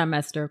first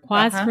trimester.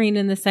 Quad screen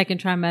in the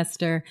second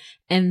trimester.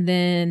 And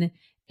then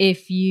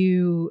if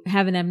you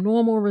have an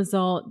abnormal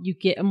result, you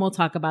get, and we'll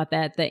talk about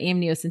that, the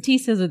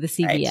amniocentesis or the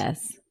CBS. Right.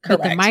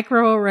 But the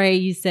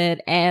microarray, you said,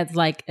 adds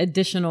like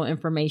additional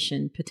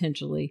information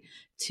potentially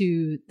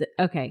to the,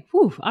 okay.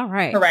 Whew, all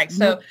right. Correct.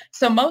 So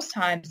most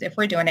times if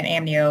we're doing an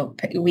amnio,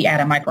 we add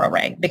a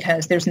microarray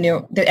because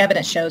the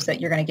evidence shows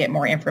that you're going to get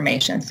more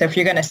information. So if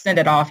you're going to send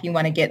it off, you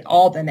want to get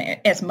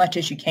as much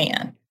as you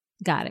can.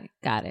 Got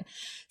it.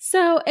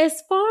 So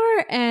as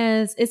far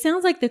as, it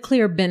sounds like the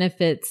clear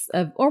benefits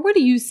of, or what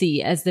do you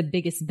see as the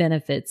biggest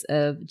benefits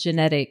of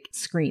genetic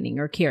screening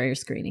or carrier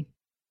screening?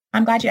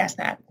 I'm glad you asked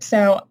that.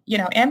 So,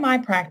 in my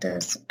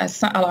practice,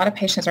 a lot of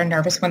patients are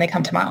nervous when they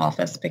come to my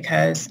office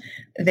because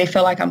they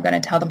feel like I'm going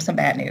to tell them some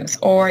bad news,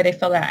 or they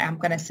feel that I'm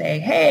going to say,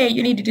 hey,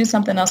 you need to do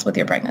something else with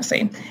your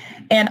pregnancy.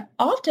 And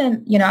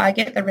often, I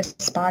get the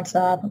response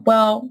of,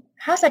 well,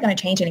 how's that going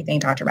to change anything,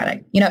 Dr.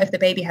 Reddick? If the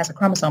baby has a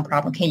chromosome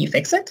problem, can you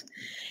fix it?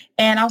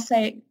 And I'll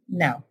say,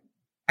 no,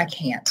 I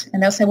can't.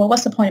 And they'll say, well,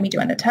 what's the point of me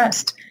doing the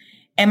test?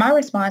 And my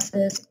response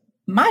is,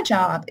 my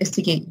job is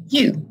to get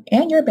you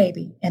and your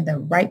baby in the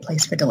right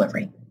place for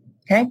delivery.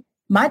 Okay.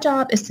 My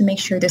job is to make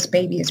sure this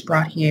baby is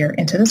brought here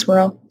into this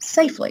world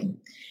safely.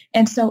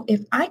 And so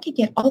if I could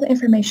get all the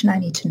information I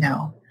need to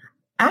know,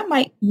 I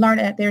might learn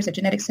that there's a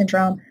genetic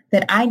syndrome,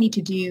 that I need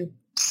to do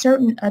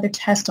certain other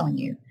tests on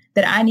you,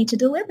 that I need to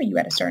deliver you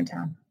at a certain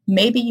time.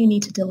 Maybe you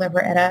need to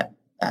deliver at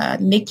a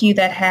NICU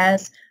that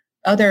has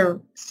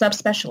other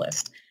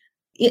subspecialists.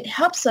 It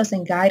helps us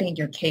in guiding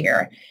your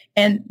care.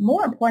 And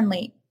more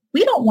importantly,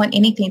 we don't want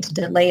anything to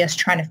delay us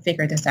trying to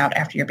figure this out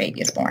after your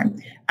baby is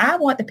born. I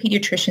want the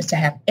pediatricians to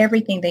have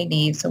everything they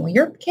need. So when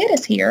your kid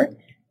is here,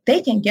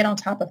 they can get on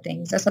top of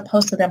things as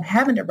opposed to them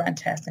having to run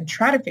tests and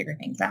try to figure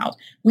things out.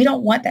 We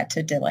don't want that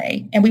to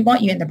delay, and we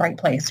want you in the right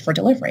place for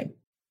delivery.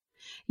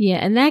 Yeah,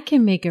 and that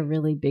can make a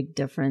really big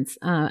difference.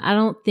 I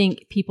don't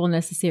think people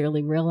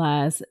necessarily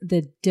realize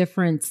the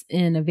difference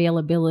in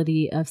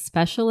availability of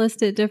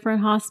specialists at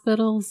different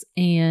hospitals,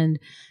 and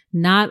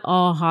not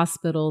all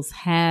hospitals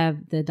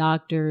have the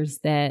doctors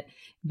that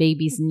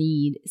babies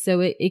need. So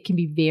it can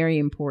be very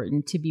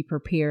important to be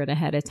prepared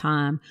ahead of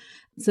time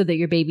so that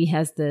your baby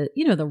has the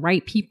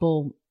right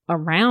people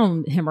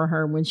around him or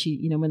her when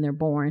when they're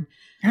born.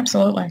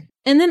 Absolutely.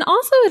 And then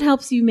also it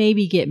helps you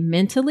maybe get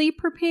mentally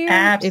prepared.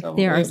 Absolutely. If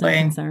there are some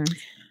concerns.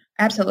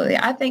 Absolutely.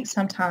 I think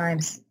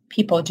sometimes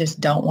people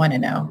just don't want to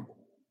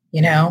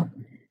know,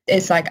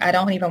 it's like, I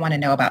don't even want to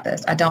know about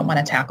this. I don't want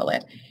to tackle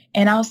it.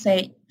 And I'll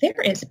say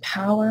there is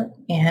power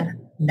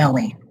in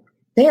knowing.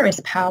 There is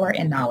power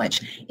in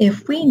knowledge.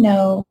 If we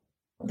know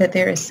that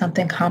there is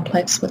something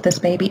complex with this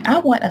baby, I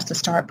want us to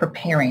start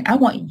preparing. I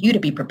want you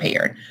to be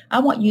prepared. I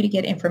want you to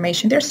get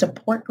information. There's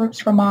support groups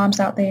for moms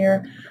out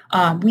there.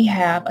 We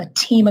have a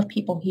team of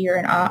people here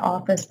in our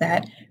office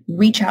that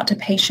reach out to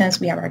patients.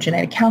 We have our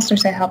genetic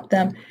counselors that help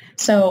them.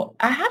 So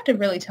I have to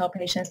really tell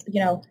patients,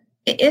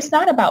 it's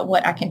not about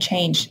what I can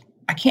change.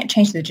 I can't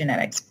change the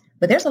genetics,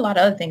 but there's a lot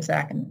of other things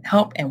that I can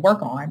help and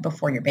work on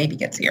before your baby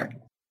gets here.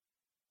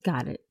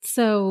 Got it.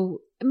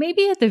 So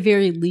maybe at the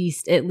very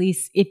least, at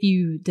least if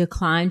you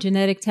decline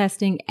genetic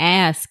testing,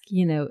 ask,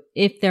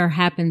 if there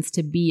happens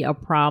to be a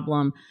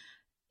problem,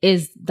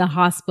 is the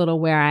hospital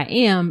where I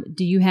am,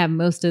 do you have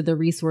most of the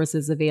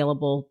resources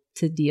available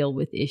to deal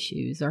with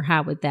issues, or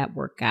how would that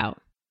work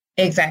out?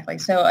 Exactly.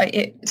 So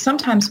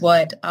sometimes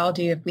what I'll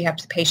do if we have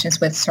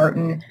patients with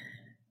certain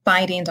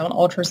findings on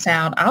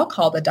ultrasound, I'll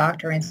call the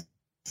doctor and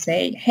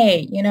say,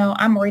 hey,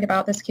 I'm worried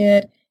about this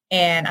kid,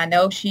 and I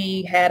know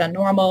she had a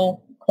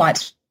normal quad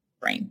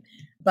strain,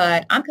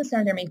 but I'm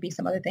concerned there may be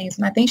some other things,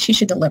 and I think she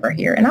should deliver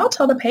here. And I'll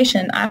tell the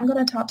patient, I'm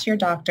going to talk to your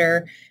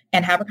doctor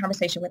and have a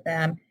conversation with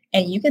them.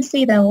 And you can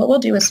see then what we'll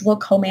do is we'll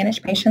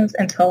co-manage patients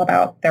until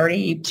about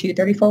 32,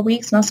 34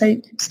 weeks. And I'll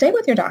say, stay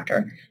with your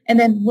doctor. And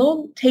then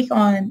we'll take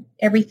on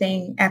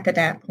everything after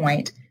that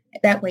point.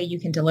 That way you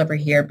can deliver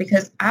here,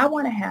 because I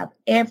want to have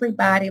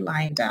everybody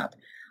lined up.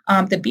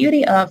 The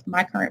beauty of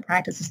my current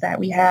practice is that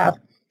we have,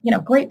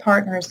 great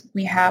partners.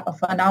 We have a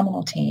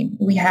phenomenal team.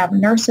 We have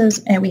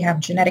nurses and we have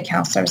genetic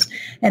counselors,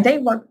 and they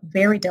work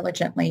very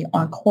diligently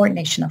on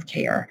coordination of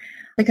care,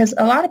 because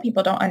a lot of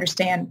people don't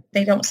understand.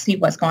 They don't see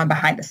what's going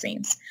behind the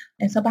scenes.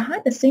 And so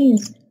behind the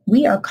scenes,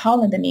 we are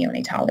calling the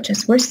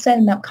neonatologists. We're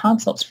setting up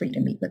consults for you to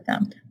meet with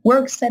them.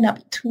 We're setting up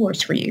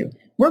tours for you.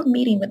 We're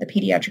meeting with the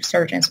pediatric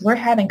surgeons. We're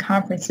having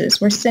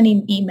conferences. We're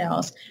sending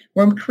emails.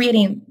 We're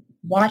creating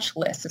watch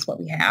lists is what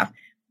we have,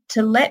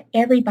 to let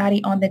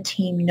everybody on the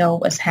team know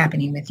what's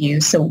happening with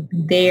you, so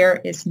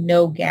there is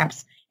no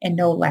gaps and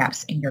no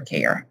lapse in your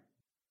care.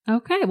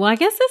 Okay. Well, I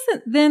guess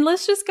then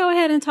let's just go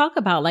ahead and talk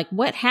about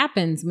what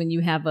happens when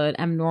you have an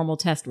abnormal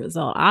test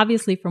result.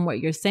 Obviously, from what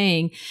you're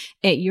saying,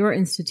 at your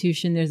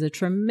institution, there's a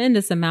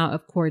tremendous amount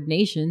of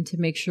coordination to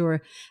make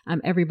sure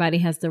everybody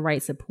has the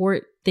right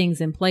support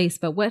things in place.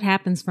 But what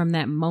happens from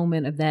that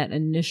moment of that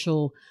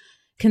initial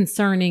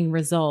concerning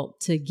result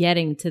to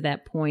getting to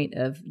that point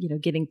of,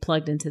 getting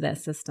plugged into that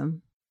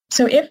system?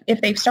 So if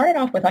they've started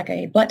off with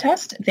a blood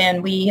test,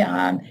 then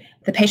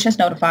the patient's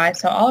notified.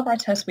 So all of our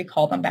tests, we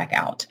call them back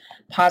out,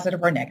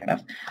 positive or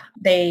negative.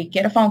 They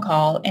get a phone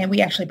call and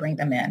we actually bring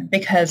them in,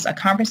 because a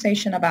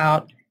conversation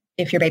about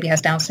if your baby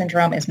has Down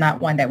syndrome is not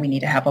one that we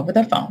need to have over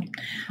the phone.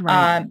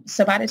 Right.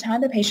 So by the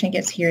time the patient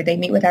gets here, they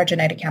meet with our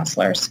genetic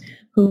counselors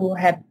who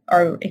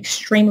are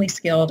extremely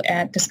skilled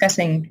at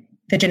discussing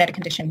the genetic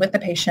condition with the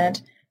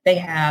patient. They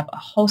have a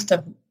host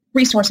of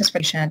resources for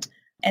the patient.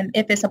 And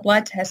if it's a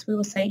blood test, we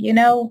will say,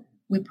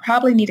 we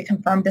probably need to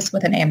confirm this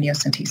with an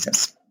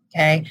amniocentesis,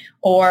 okay,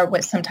 or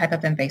with some type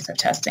of invasive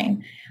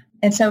testing.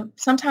 And so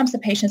sometimes the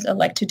patients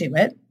elect to do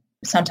it.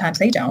 Sometimes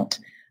they don't.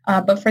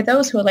 But for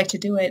those who elect to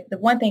do it, the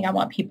one thing I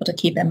want people to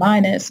keep in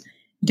mind is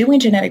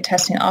doing genetic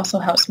testing also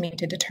helps me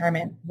to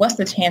determine what's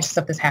the chances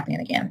of this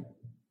happening again.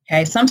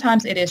 Okay,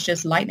 sometimes it is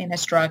just lightning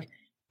has struck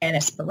and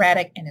it's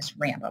sporadic and it's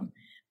random.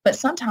 But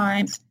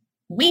sometimes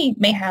we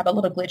may have a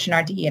little glitch in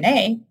our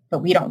DNA, but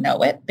we don't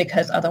know it,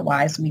 because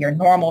otherwise we are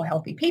normal,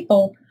 healthy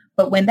people.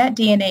 But when that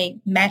DNA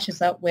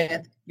matches up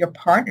with your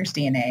partner's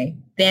DNA,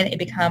 then it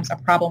becomes a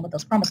problem with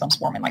those chromosomes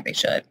forming like they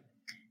should.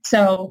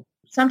 So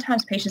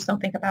sometimes patients don't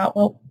think about,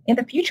 well, in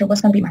the future,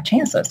 what's going to be my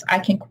chances? I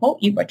can quote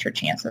you what your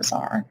chances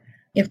are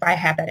if I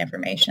have that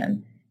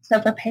information. So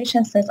if a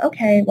patient says,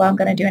 okay, well, I'm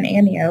going to do an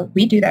amnio,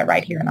 we do that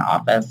right here in the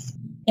office.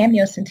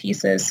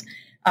 Amniocentesis,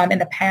 in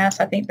the past,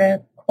 I think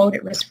the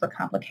quoted risk for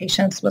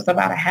complications was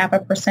about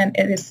 0.5%.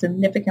 It is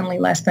significantly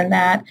less than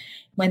that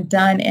when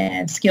done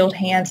in skilled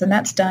hands, and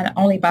that's done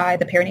only by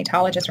the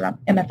perinatologists or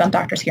MFM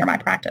doctors here in my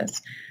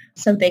practice.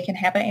 So they can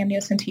have an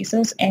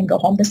amniocentesis and go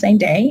home the same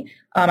day.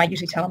 I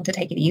usually tell them to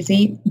take it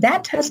easy.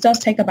 That test does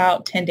take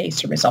about 10 days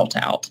to result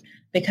out,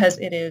 because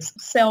it is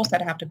cells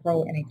that have to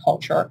grow in a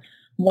culture.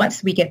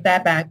 Once we get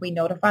that back, we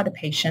notify the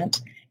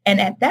patient. And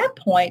at that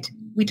point,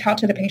 we talk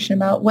to the patient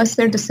about what's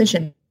their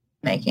decision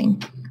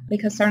making,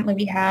 because certainly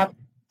we have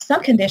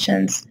some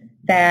conditions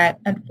that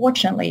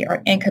unfortunately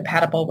are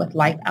incompatible with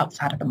life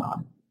outside of the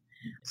mom.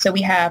 So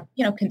we have,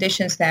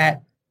 conditions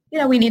that,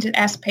 we need to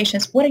ask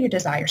patients, what are your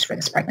desires for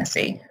this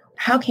pregnancy?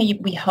 How can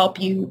we help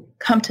you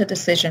come to a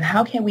decision?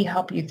 How can we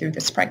help you through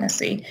this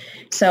pregnancy?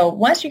 So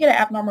once you get an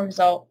abnormal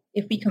result,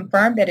 if we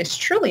confirm that it's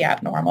truly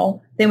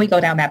abnormal, then we go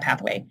down that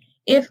pathway.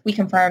 If we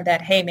confirm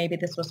that, hey, maybe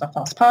this was a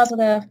false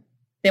positive,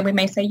 then we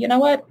may say, you know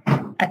what?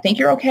 I think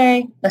you're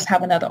okay. Let's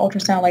have another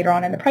ultrasound later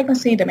on in the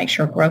pregnancy to make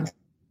sure growth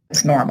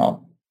is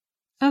normal.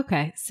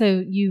 Okay.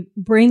 So you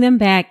bring them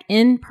back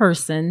in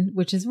person,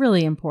 which is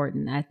really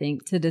important, I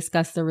think, to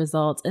discuss the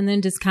results, and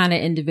then just kind of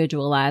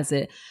individualize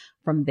it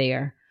from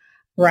there.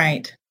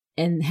 Right.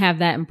 And have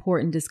that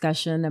important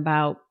discussion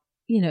about,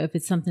 if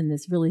it's something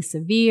that's really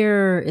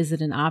severe, is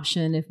it an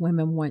option if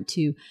women want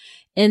to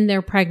end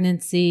their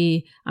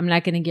pregnancy? I'm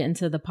not going to get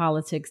into the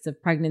politics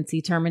of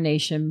pregnancy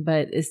termination,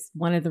 but it's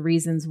one of the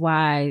reasons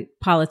why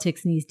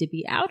politics needs to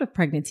be out of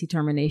pregnancy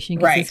termination,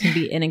 because this can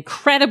be an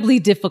incredibly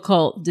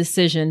difficult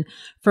decision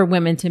for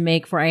women to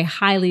make for a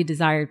highly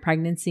desired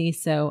pregnancy.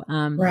 So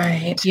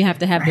you have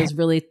to have those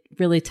really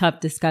really tough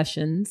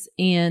discussions.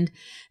 And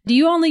do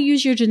you only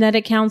use your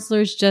genetic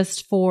counselors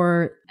just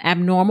for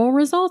abnormal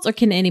results, or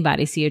can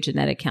anybody see a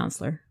genetic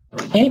counselor?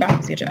 Anybody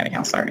can see a genetic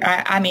counselor.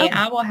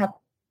 I will have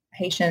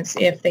patients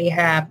if they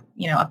have,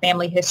 a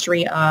family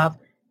history of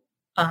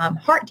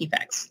heart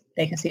defects.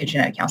 They can see a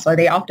genetic counselor.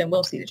 They often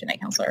will see the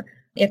genetic counselor.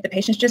 If the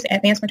patient's just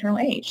advanced maternal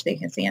age, they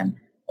can see him.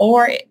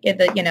 Or if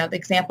the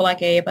example I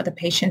gave of the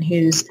patient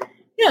who's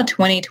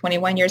 20,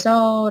 21 years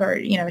old, or,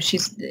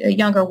 she's a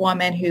younger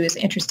woman who is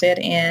interested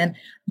in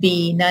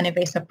the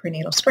non-invasive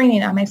prenatal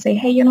screening, I might say,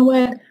 hey, you know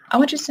what? I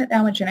want you to sit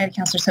down with a genetic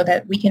counselor so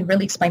that we can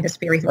really explain this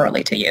very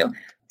thoroughly to you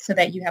so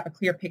that you have a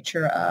clear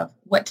picture of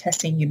what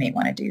testing you may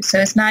want to do. So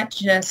it's not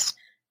just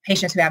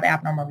patients who have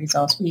abnormal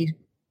results. We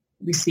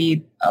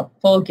see a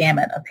full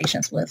gamut of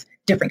patients with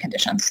different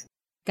conditions.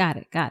 Got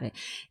it.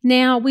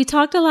 Now, we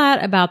talked a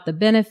lot about the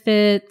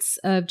benefits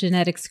of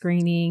genetic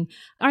screening.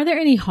 Are there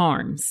any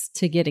harms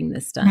to getting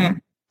this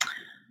done?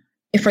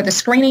 For the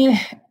screening,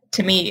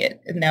 to me,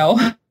 no,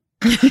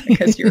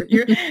 because you're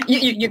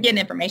getting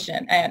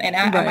information, and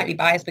I might be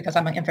biased because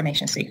I'm an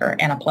information seeker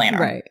and a planner.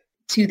 Right.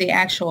 To the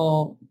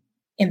actual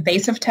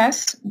invasive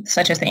tests,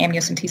 such as the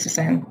amniocentesis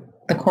and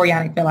the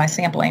chorionic villi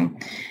sampling,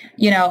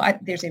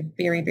 there's a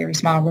very, very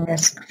small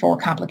risk for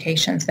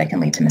complications that can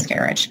lead to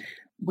miscarriage.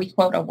 We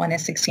quote a 1 in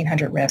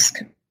 1,600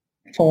 risk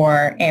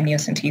for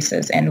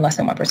amniocentesis and less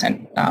than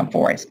 1%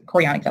 for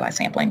chorionic villi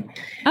sampling.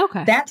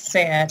 Okay. That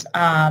said,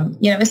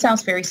 it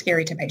sounds very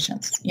scary to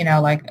patients.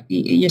 Like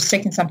you're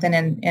sticking something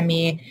in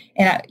me,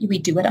 and we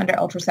do it under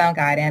ultrasound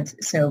guidance,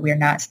 so we're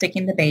not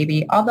sticking the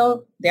baby.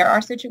 Although there are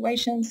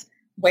situations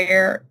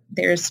where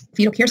there's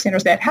fetal care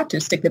centers that have to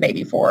stick the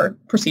baby for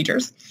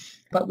procedures,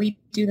 but we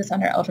do this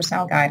under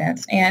ultrasound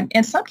guidance. And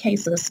in some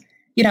cases,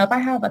 if I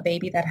have a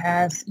baby that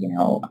has,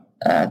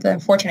 the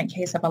unfortunate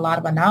case of a lot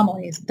of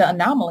anomalies, the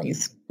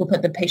anomalies will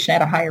put the patient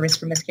at a higher risk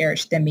for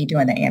miscarriage than me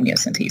doing the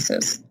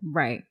amniocentesis.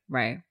 Right.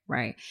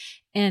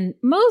 And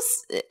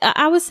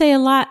I would say a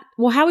lot.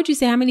 Well, how would you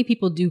say how many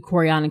people do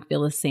chorionic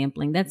villus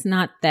sampling? That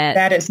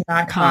is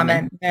not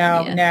common.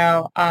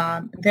 No.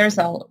 There's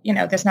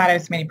not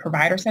as many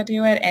providers that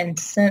do it. And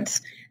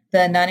since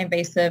the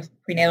non-invasive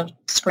prenatal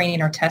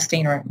screening or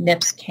testing or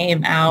NIPS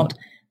came out,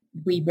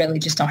 we really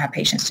just don't have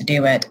patients to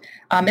do it.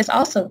 It's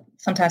also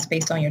sometimes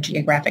based on your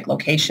geographic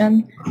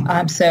location.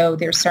 So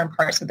there's certain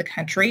parts of the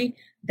country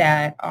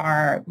that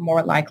are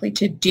more likely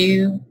to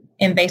do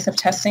invasive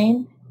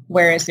testing,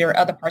 whereas there are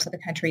other parts of the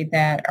country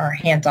that are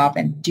hands-off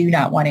and do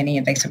not want any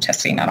invasive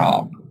testing at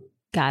all.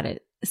 Got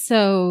it.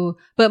 So,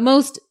 but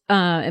most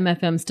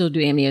MFM still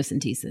do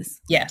amniocentesis.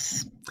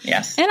 Yes.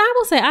 And I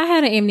will say I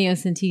had an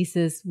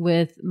amniocentesis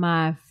with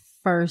my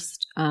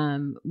first,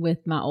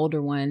 with my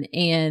older one.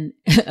 And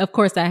of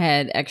course I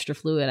had extra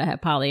fluid. I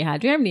had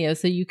polyhydramnios.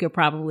 So you could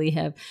probably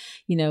have,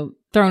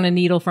 thrown a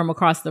needle from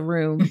across the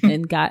room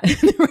and got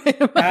the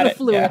right amount of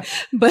fluid. Yeah.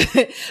 But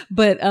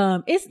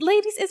it's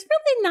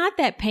really not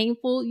that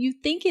painful. You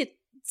think it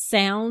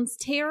sounds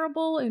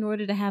terrible in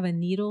order to have a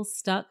needle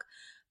stuck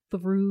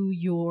through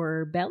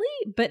your belly,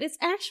 but it's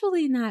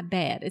actually not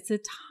bad. It's a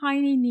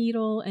tiny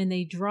needle and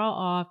they draw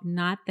off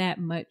not that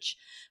much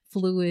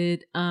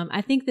fluid.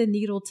 I think the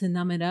needle to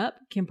numb it up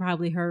can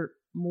probably hurt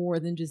more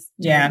than just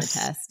doing the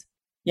test.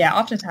 Yeah,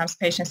 oftentimes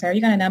patients say, are you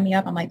going to numb me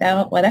up? I'm like,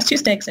 well, that's 2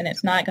 sticks and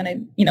it's not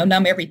going to,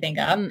 numb everything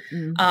up.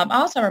 I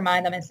also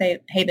remind them and say,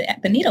 hey,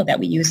 the needle that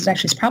we use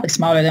is probably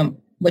smaller than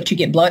what you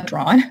get blood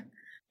drawn.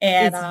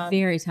 And it's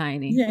very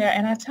tiny. Yeah.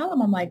 And I tell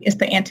them, I'm like, it's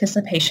the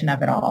anticipation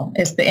of it all.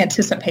 It's the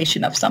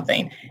anticipation of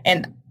something.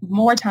 And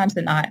more times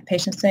than not,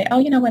 patients say, oh,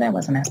 you know what? That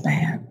wasn't as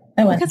bad.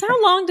 Because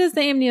how long does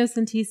the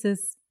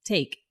amniocentesis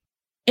take?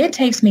 It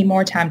takes me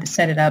more time to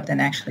set it up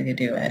than actually to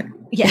do it.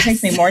 Yes. It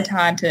takes me more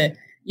time to,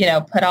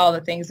 put all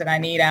the things that I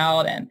need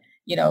out and,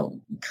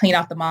 clean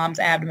off the mom's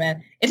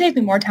abdomen. It takes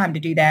me more time to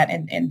do that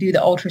and do the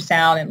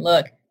ultrasound and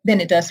look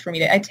than it does for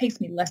me it takes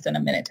me less than a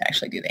minute to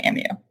actually do the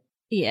amnio.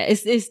 Yeah,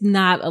 it's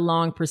not a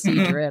long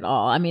procedure at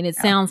all. I mean, it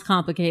sounds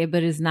complicated,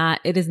 but it is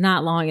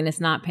not long and it's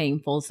not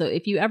painful. So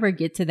if you ever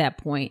get to that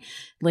point,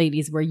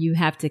 ladies, where you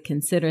have to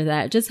consider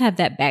that, just have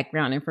that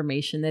background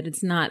information that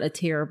it's not a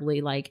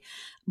terribly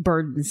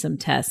burdensome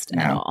test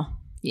at all.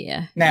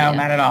 Yeah. No,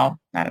 not at all.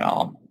 Not at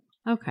all.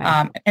 Okay.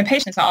 And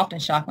patients are often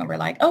shocked when we're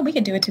like, oh, we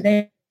can do it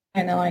today.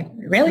 And they're like,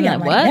 really? I'm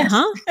like, what? Yes.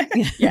 Huh?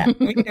 Yeah,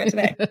 we can do it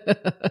today.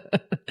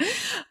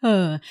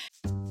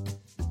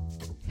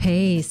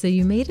 Hey, so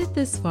you made it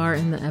this far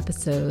in the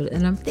episode,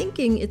 and I'm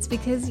thinking it's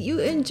because you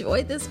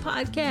enjoyed this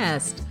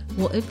podcast.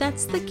 Well, if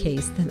that's the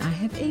case, then I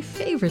have a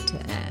favor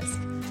to ask.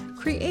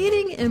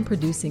 Creating and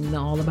producing the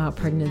All About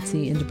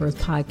Pregnancy and Birth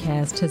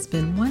podcast has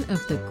been one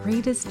of the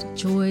greatest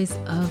joys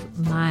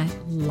of my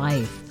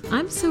life.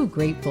 I'm so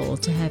grateful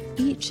to have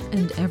each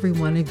and every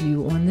one of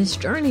you on this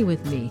journey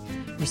with me.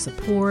 Your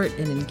support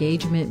and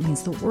engagement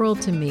means the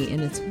world to me,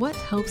 and it's what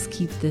helps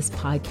keep this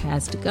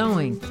podcast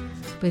going.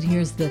 But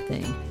here's the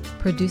thing.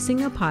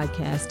 Producing a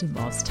podcast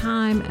involves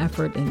time,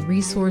 effort, and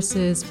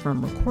resources,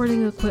 from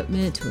recording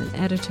equipment to an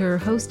editor,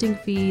 hosting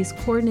fees,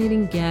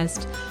 coordinating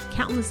guests,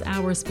 countless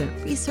hours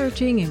spent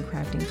researching and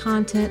crafting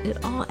content.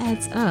 It all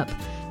adds up.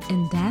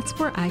 And that's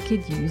where I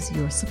could use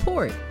your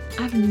support.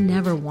 I've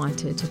never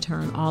wanted to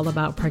turn All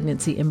About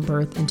Pregnancy and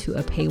Birth into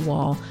a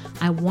paywall.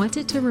 I want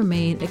it to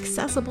remain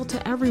accessible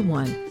to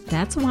everyone.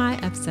 That's why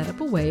I've set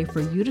up a way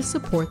for you to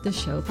support the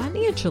show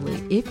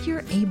financially if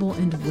you're able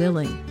and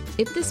willing.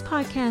 If this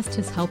podcast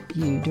has helped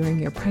you during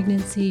your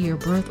pregnancy, your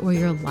birth, or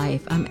your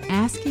life, I'm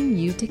asking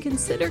you to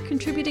consider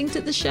contributing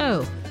to the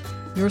show.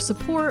 Your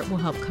support will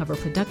help cover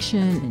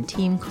production and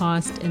team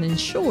costs and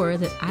ensure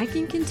that I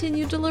can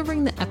continue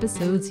delivering the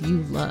episodes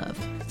you love.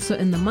 So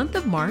in the month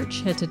of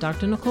March, head to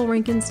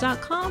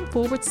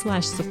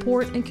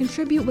drnicolerankins.com/support and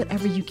contribute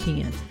whatever you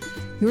can.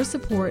 Your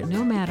support,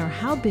 no matter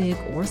how big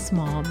or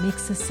small,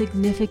 makes a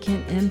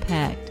significant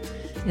impact.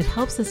 It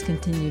helps us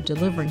continue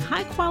delivering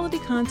high quality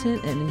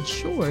content and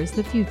ensures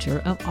the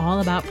future of All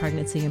About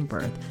Pregnancy and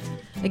Birth.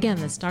 Again,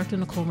 that's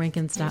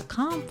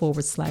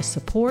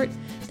drnicolerankins.com/support.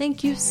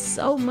 Thank you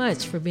so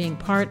much for being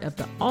part of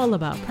the All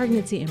About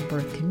Pregnancy and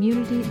Birth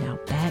community. Now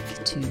back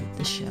to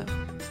the show.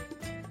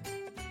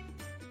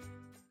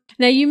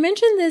 Now, you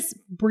mentioned this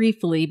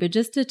briefly, but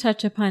just to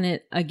touch upon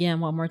it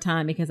again one more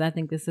time, because I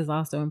think this is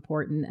also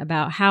important,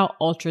 about how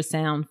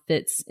ultrasound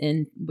fits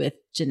in with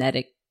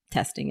genetic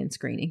testing and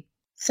screening.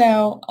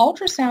 So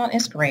ultrasound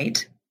is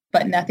great,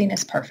 but nothing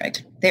is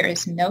perfect. There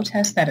is no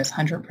test that is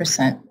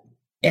 100%.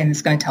 And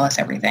it's going to tell us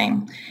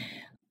everything.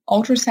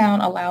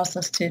 Ultrasound allows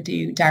us to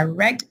do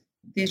direct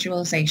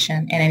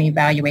visualization and an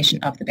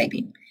evaluation of the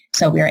baby.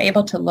 So we are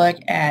able to look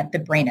at the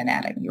brain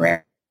anatomy.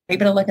 We're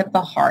able to look at the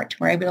heart.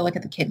 We're able to look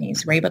at the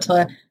kidneys. We're able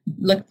to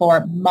look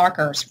for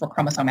markers for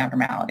chromosome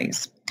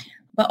abnormalities.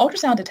 But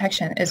ultrasound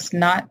detection is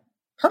not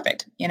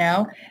perfect.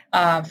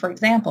 For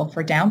example,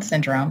 for Down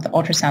syndrome, the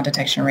ultrasound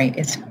detection rate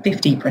is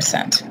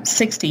 50%,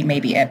 60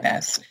 maybe at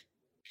best.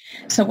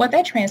 So what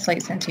that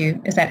translates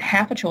into is that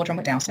half of children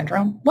with Down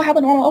syndrome will have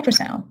a normal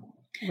ultrasound.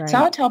 Right. So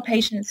I'll tell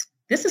patients,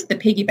 this is the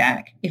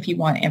piggyback, if you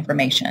want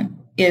information,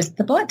 is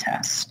the blood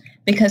test.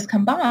 Because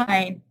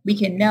combined, we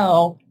can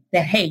know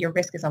that, hey, your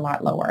risk is a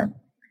lot lower.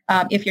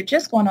 If you're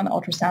just going on the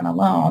ultrasound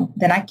alone,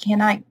 then I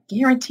cannot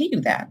guarantee you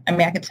that. I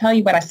mean, I can tell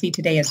you what I see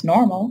today is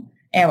normal,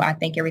 and I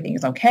think everything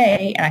is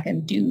okay, and I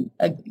can do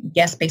a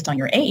guess based on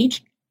your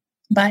age.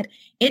 But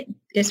it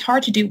is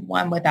hard to do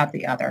one without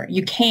the other.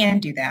 You can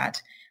do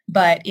that.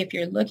 But if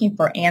you're looking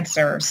for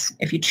answers,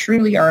 if you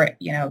truly are,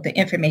 the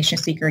information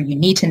seeker you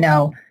need to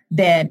know,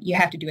 then you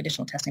have to do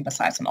additional testing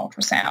besides an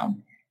ultrasound.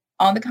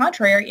 On the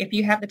contrary, if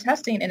you have the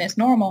testing and it's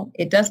normal,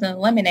 it doesn't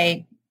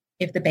eliminate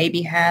if the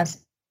baby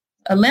has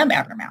a limb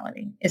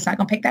abnormality. It's not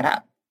going to pick that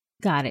up.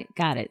 Got it.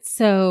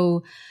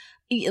 So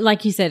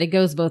like you said, it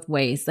goes both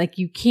ways. Like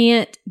you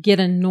can't get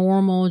a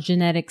normal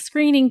genetic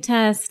screening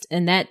test,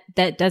 and that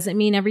doesn't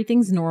mean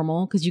everything's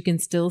normal, because you can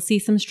still see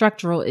some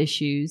structural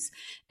issues.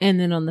 And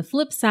then on the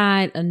flip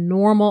side, a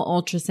normal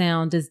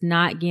ultrasound does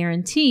not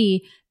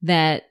guarantee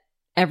that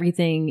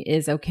everything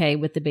is okay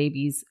with the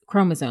baby's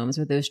chromosomes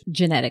or those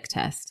genetic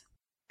tests.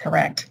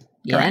 Correct.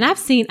 Yeah, and I've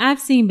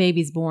seen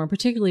babies born,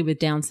 particularly with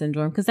Down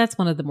syndrome, because that's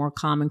one of the more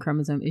common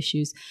chromosome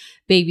issues.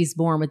 Babies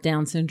born with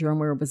Down syndrome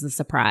where it was a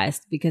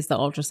surprise because the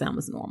ultrasound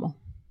was normal.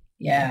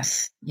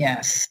 Yes.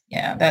 Yeah,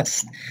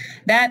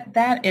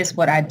 that is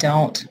what I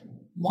don't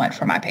want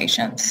for my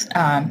patients.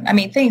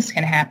 Things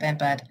can happen,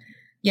 but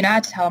I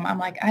tell them, I'm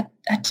like, I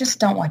just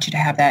don't want you to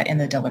have that in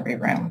the delivery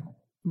room.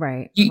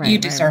 Right. You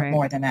deserve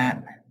more than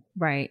that.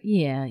 Right.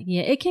 Yeah.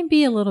 It can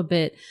be a little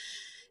bit.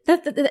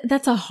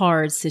 That's a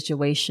hard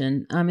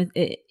situation.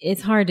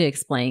 It's hard to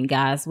explain,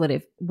 guys, what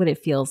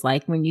it feels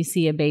like when you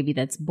see a baby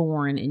that's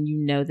born and you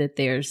know that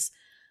there's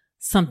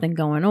something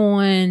going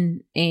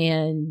on,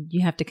 and you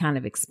have to kind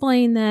of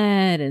explain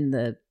that,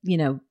 and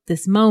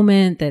this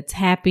moment that's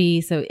happy.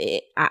 So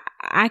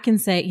I can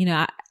say,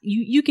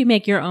 you can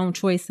make your own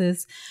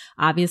choices,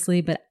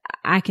 obviously, but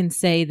I can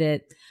say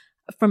that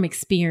from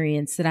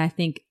experience that I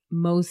think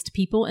most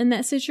people in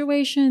that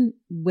situation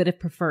would have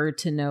preferred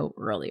to know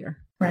earlier.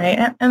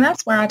 Right. And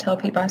that's where I tell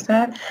people, I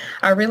said,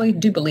 I really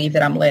do believe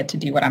that I'm led to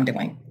do what I'm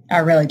doing. I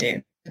really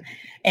do.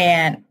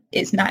 And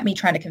it's not me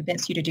trying to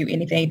convince you to do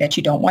anything that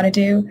you don't want to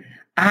do.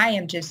 I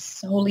am just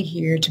solely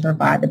here to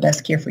provide the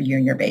best care for you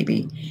and your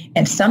baby.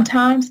 And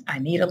sometimes I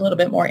need a little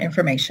bit more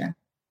information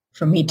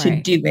for me to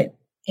do it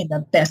in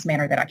the best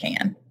manner that I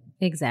can.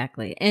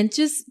 Exactly. And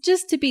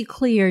just to be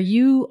clear,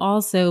 you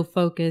also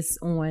focus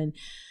on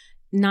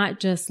not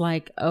just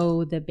like,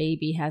 oh, the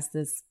baby has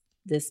this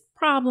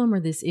problem or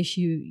this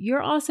issue.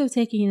 You're also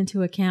taking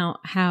into account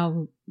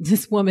how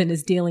this woman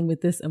is dealing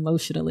with this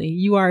emotionally.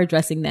 You are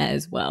addressing that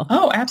as well.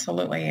 Oh,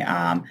 absolutely.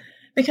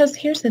 Because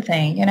here's the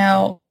thing,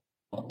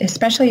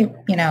 especially,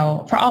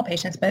 for all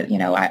patients, but,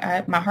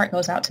 my heart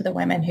goes out to the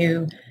women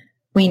who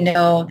we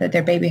know that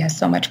their baby has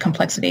so much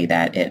complexity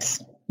that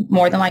it's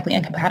more than likely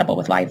incompatible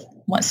with life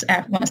once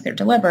they're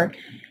delivered.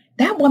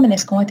 That woman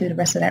is going through the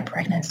rest of that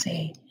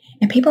pregnancy,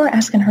 and people are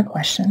asking her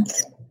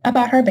questions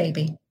about her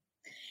baby.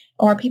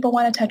 or people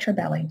want to touch her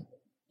belly,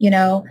 you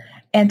know?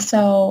 And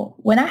so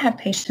when I have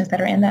patients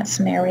that are in that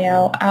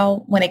scenario,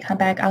 when they come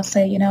back, I'll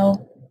say,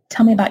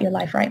 tell me about your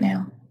life right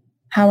now.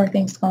 How are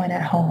things going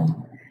at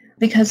home?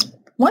 Because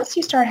once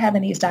you start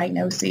having these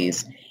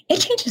diagnoses, it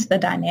changes the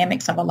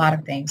dynamics of a lot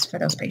of things for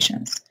those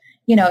patients.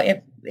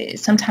 If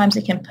sometimes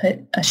it can put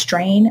a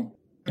strain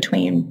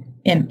in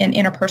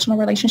interpersonal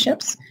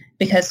relationships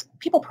because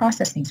people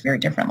process things very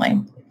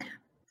differently.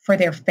 For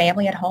their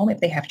family at home, if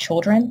they have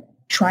children,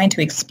 trying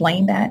to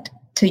explain that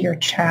to your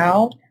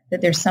child,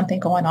 that there's something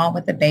going on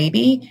with the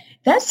baby,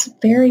 that's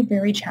very,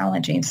 very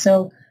challenging.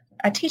 So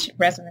I teach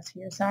residents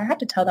here, so I have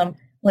to tell them,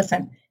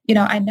 listen,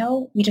 I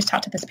know we just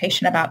talked to this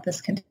patient about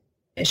this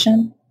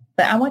condition,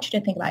 but I want you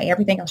to think about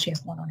everything else she has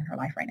going on in her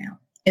life right now.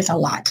 It's a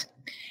lot.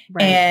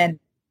 Right. And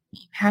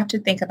you have to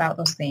think about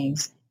those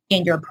things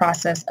in your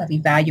process of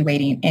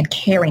evaluating and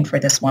caring for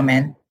this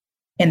woman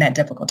in that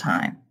difficult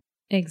time.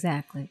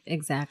 Exactly.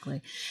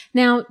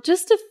 Now,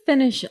 just to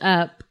finish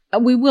up,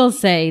 we will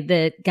say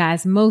that,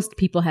 guys, most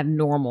people have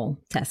normal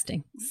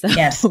testing. So,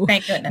 yes,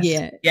 thank goodness.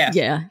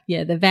 Yeah.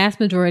 The vast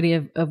majority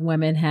of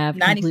women have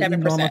 97%. Completely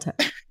normal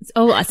testing.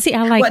 Oh, see,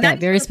 I like that.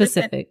 Very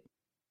specific.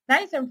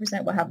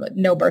 97% will have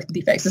no birth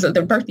defects. So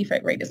the birth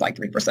defect rate is like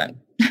 3%.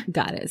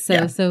 Got it.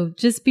 So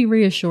just be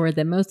reassured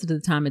that most of the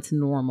time it's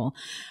normal.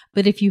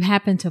 But if you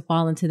happen to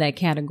fall into that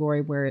category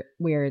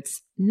where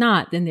it's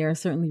not, then there are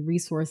certainly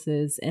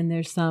resources and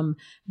there's some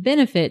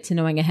benefit to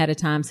knowing ahead of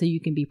time so you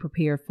can be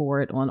prepared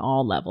for it on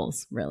all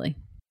levels, really.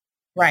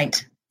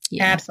 Right.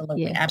 Yeah.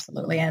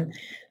 Absolutely. And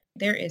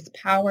there is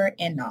power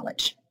in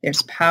knowledge.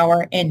 There's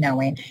power in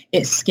knowing.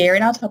 It's scary.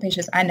 And I'll tell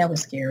patients, I know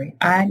it's scary.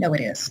 I know it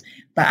is.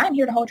 But I'm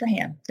here to hold your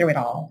hand through it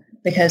all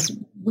because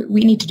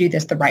we need to do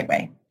this the right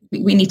way.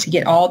 We need to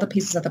get all the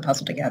pieces of the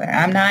puzzle together.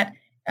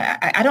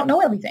 I don't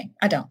know everything.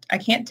 I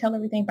can't tell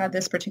everything by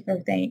this particular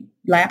thing,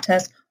 lab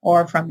test,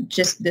 or from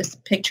just this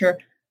picture.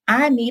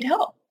 I need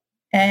help.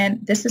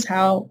 And this is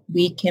how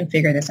we can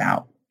figure this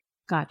out.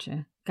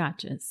 Gotcha.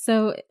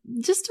 So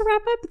just to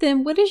wrap up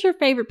then, what is your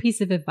favorite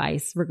piece of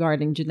advice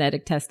regarding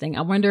genetic testing?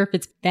 I wonder if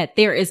it's that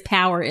there is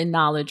power in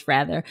knowledge,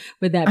 rather.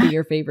 Would that be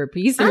your favorite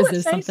piece, or is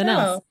there something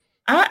else?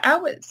 I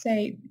would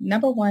say,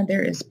 number one,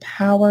 there is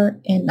power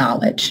in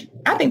knowledge.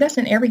 I think that's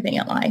in everything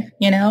in life,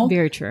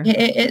 Very true.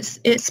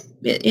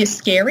 It's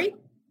scary,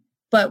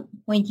 but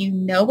when you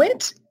know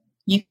it,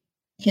 you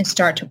can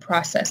start to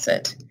process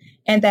it.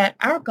 And that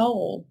our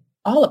goal,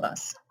 all of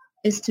us,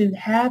 is to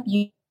have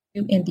you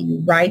in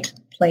the right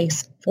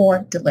place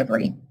for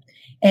delivery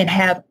and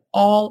have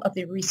all of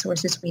the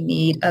resources we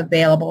need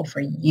available for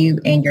you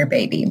and your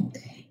baby.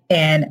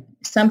 And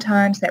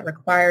sometimes that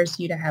requires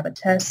you to have a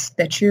test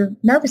that you're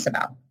nervous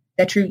about,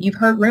 that you've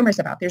heard rumors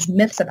about. There's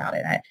myths about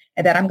it,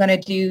 and that I'm going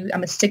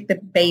to stick the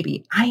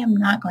baby. I am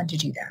not going to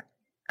do that.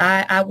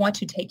 I want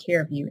to take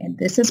care of you, and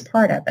this is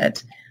part of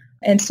it.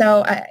 And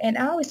so, I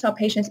always tell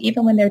patients,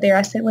 even when they're there,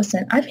 I say,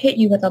 listen, I've hit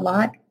you with a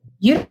lot.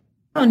 You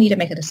don't need to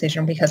make a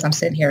decision because I'm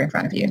sitting here in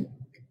front of you.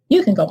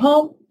 You can go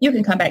home. You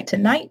can come back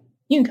tonight.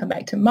 You can come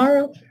back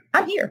tomorrow.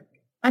 I'm here.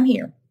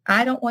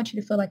 I don't want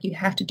you to feel like you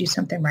have to do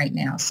something right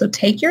now. So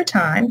take your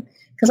time,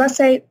 because I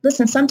say,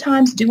 listen,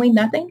 sometimes doing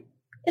nothing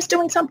is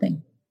doing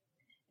something.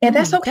 And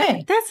that's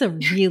okay. That's a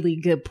really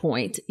good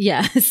point.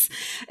 Yes.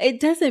 It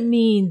doesn't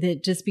mean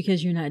that just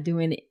because you're not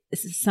doing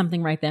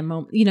something right that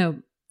moment,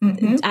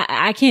 mm-hmm.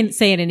 I can't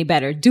say it any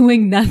better.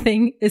 Doing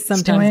nothing is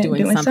sometimes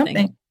doing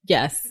something.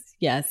 Yes.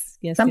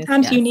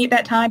 Sometimes you need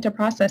that time to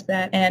process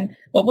that. And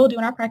what we'll do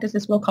in our practice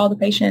is we'll call the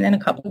patient in a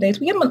couple of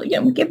days. We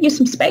give you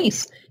some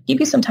space,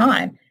 give you some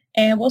time,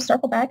 and we'll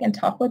circle back and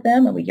talk with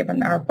them, and we give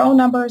them our phone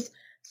numbers.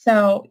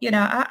 So,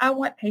 I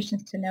want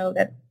patients to know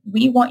that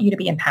we want you to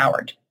be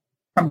empowered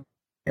from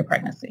your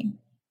pregnancy.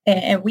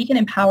 And we can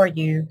empower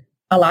you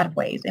a lot of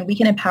ways. And we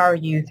can empower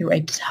you through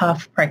a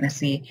tough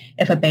pregnancy.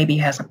 If a baby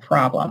has a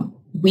problem,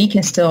 we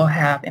can still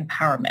have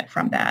empowerment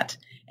from that.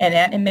 And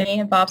that it may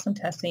involve some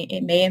testing.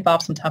 It may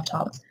involve some tough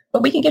talks,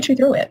 but we can get you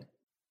through it.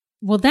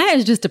 Well, that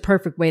is just a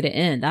perfect way to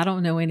end. I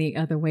don't know any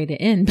other way to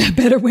end, a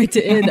better way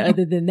to end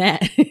other than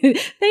that.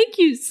 Thank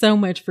you so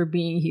much for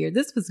being here.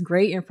 This was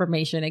great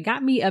information. It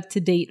got me up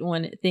to date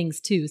on things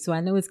too. So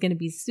I know it's going to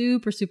be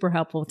super, super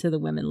helpful to the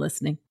women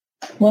listening.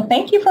 Well,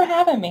 thank you for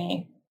having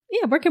me.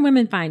 Yeah. Where can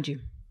women find you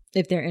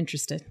if they're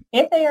interested?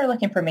 If they are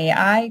looking for me,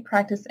 I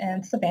practice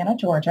in Savannah,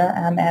 Georgia.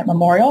 I'm at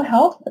Memorial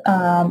Health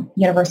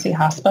University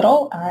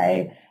Hospital.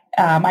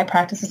 My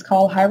practice is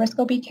called High Risk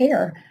OB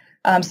Care.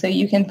 So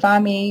you can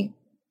find me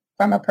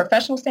from a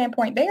professional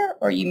standpoint there,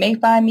 or you may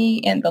find me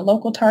in the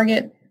local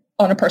Target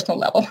on a personal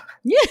level.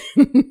 Yeah.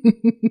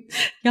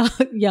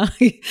 Yeah.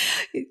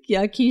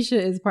 Keisha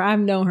is, I've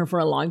known her for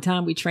a long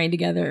time. We trained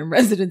together in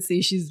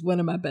residency. She's one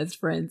of my best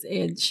friends,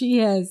 and she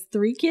has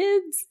 3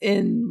 kids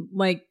in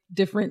like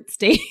different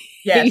stages.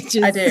 Yes,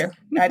 I do.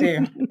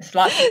 It's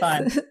lots of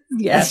fun.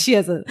 Yes, she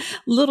has a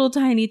little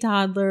tiny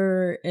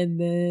toddler,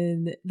 and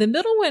then the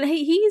middle one,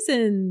 he's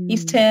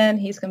 10.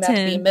 He's going to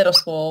be middle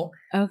school.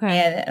 Okay.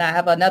 And I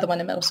have another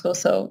one in middle school.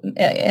 So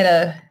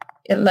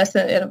in less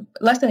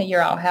than a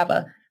year, I'll have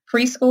a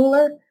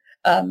preschooler.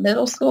 a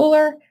middle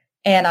schooler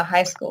and a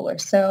high schooler.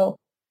 So,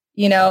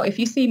 if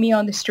you see me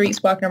on the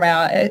streets walking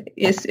around,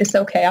 it's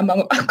okay. I'm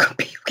going to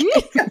be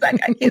okay because I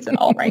got kids in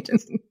all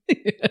ranges.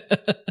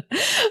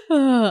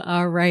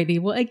 All righty.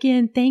 Well,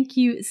 again, thank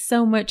you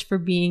so much for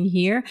being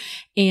here.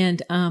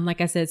 And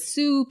like I said,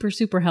 super,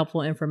 super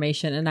helpful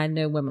information. And I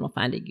know women will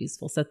find it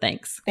useful. So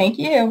thanks. Thank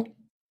you.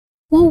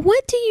 Well,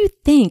 what do you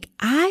think?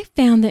 I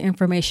found the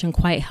information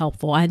quite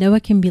helpful. I know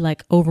it can be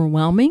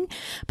overwhelming,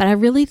 but I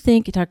really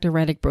think Dr.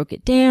 Reddick broke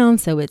it down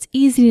so it's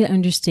easy to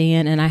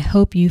understand, and I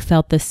hope you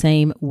felt the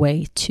same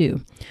way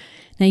too.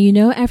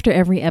 Now, after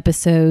every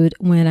episode,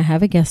 when I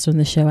have a guest on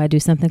the show, I do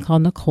something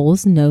called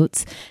Nicole's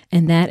Notes,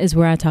 and that is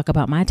where I talk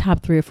about my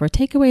top 3 or 4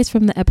 takeaways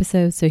from the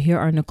episode. So here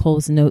are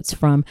Nicole's notes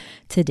from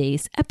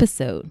today's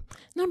episode.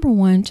 Number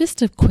 1,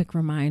 just a quick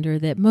reminder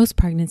that most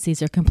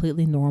pregnancies are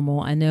completely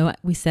normal. I know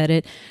we said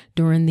it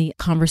during the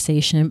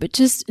conversation, but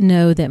just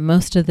know that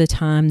most of the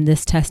time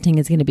this testing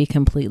is going to be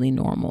completely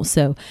normal.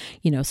 So,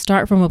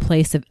 start from a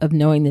place of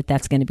knowing that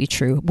that's going to be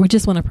true. We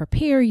just want to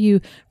prepare you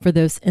for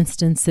those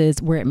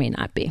instances where it may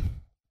not be.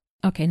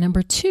 Okay,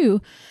 number 2,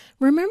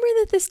 remember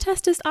that this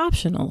test is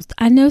optional.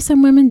 I know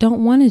some women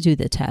don't want to do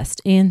the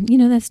test, and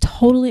that's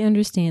totally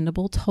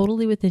understandable,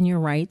 totally within your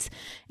rights.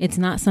 It's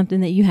not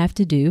something that you have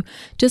to do.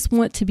 Just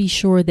want to be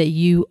sure that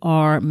you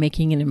are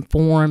making an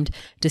informed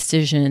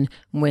decision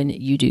when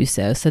you do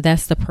so. So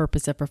that's the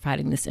purpose of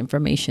providing this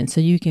information,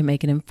 so you can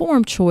make an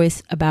informed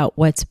choice about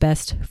what's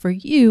best for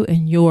you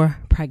and your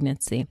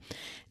pregnancy.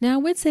 Now, I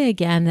would say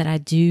again that I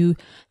do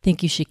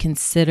think you should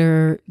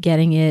consider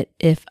getting it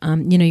if,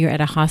 you're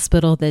at a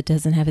hospital that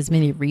doesn't have as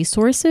many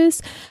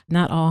resources.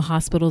 Not all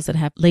hospitals that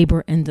have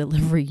labor and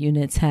delivery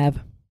units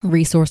have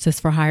resources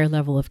for higher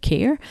level of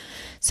care.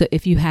 So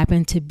if you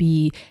happen to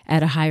be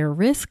at a higher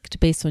risk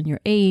based on your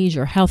age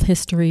or health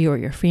history or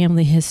your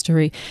family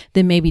history,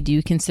 then maybe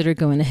do consider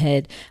going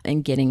ahead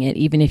and getting it,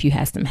 even if you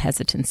have some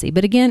hesitancy.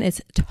 But again,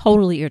 it's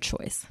totally your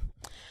choice.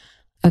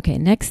 Okay,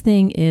 next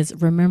thing is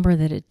remember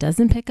that it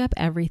doesn't pick up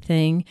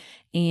everything,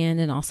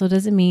 and it also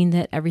doesn't mean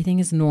that everything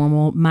is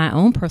normal. My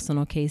own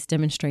personal case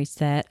demonstrates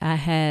that. I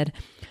had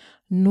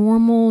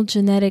normal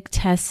genetic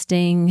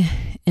testing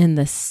in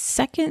the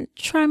second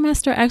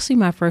trimester. Actually,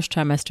 my first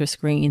trimester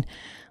screen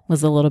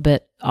was a little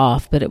bit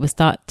off, but it was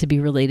thought to be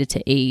related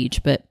to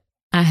age. But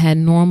I had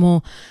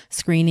normal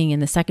screening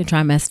in the second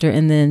trimester,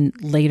 and then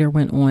later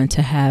went on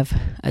to have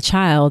a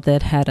child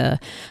that had a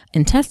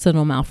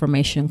intestinal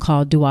malformation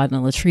called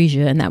duodenal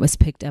atresia, and that was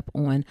picked up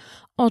on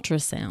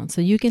ultrasound.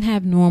 So you can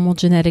have normal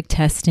genetic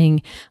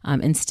testing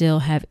and still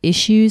have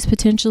issues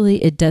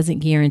potentially. It doesn't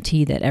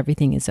guarantee that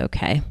everything is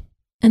okay.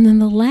 And then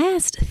the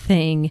last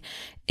thing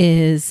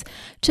is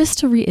just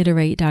to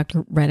reiterate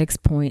Dr. Reddick's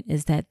point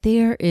is that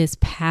there is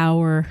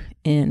power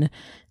in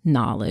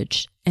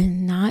knowledge,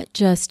 and not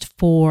just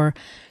for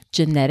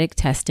genetic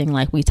testing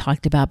like we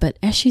talked about, but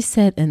as she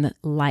said, in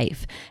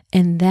life.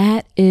 And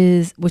that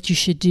is what you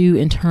should do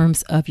in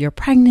terms of your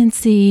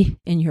pregnancy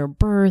and your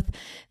birth.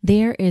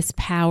 There is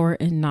power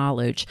in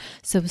knowledge.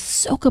 So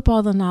soak up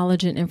all the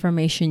knowledge and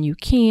information you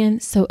can.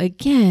 So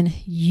again,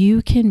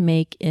 you can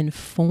make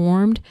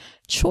informed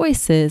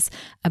choices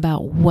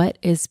about what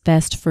is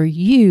best for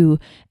you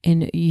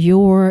in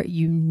your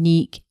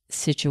unique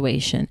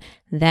situation.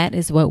 That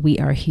is what we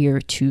are here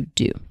to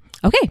do.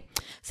 Okay,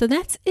 so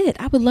that's it.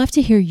 I would love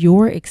to hear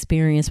your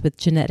experience with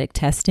genetic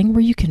testing. Were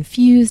you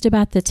confused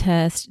about the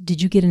test?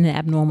 Did you get an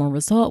abnormal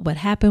result? What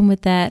happened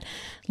with that?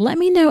 Let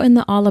me know in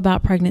the All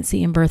About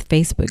Pregnancy and Birth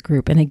Facebook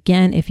group. And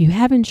again, if you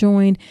haven't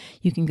joined,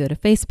 you can go to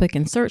Facebook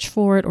and search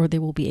for it, or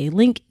there will be a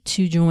link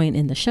to join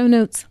in the show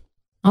notes.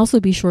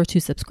 Also, be sure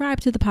to subscribe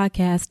to the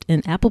podcast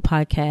in Apple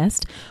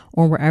Podcast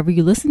or wherever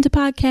you listen to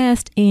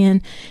podcasts.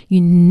 And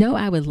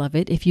I would love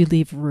it if you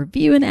leave a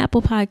review in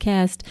Apple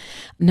Podcast.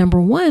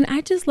 Number 1,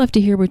 I just love to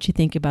hear what you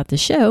think about the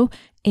show.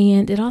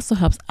 And it also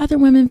helps other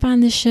women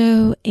find the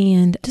show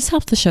and just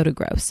helps the show to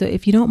grow. So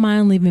if you don't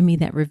mind leaving me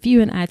that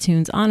review in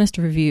iTunes, honest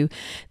review,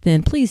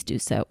 then please do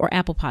so. Or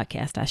Apple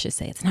Podcast, I should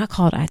say. It's not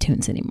called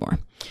iTunes anymore.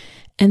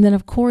 And then,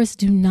 of course,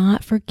 do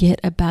not forget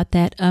about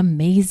that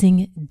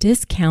amazing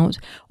discount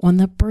on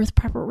the birth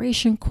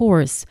preparation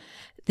course.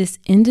 This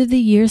end of the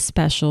year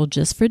special,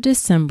 just for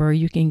December,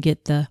 you can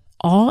get the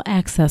all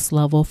access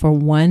level for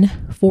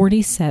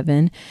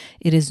 $147.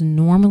 It is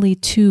normally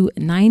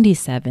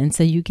 $297.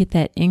 So you get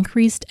that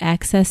increased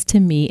access to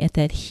me at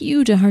that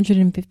huge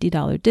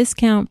 $150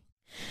 discount.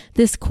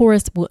 This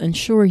course will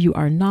ensure you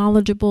are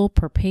knowledgeable,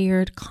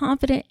 prepared,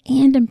 confident,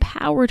 and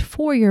empowered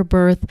for your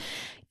birth.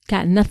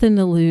 Got nothing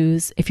to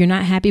lose. If you're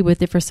not happy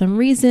with it for some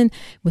reason,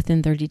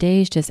 within 30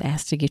 days, just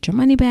ask to get your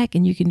money back,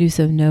 and you can do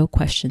so no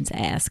questions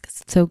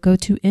asked. So go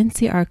to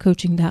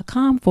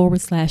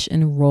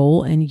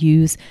ncrcoaching.com/enroll and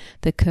use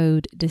the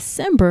code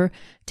December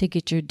to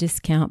get your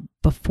discount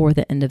before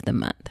the end of the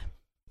month.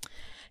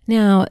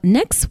 Now,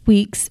 next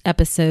week's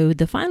episode,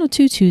 the final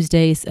 2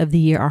 Tuesdays of the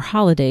year are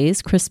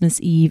holidays,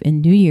 Christmas Eve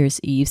and New Year's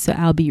Eve. So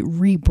I'll be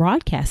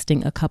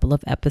rebroadcasting a couple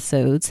of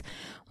episodes.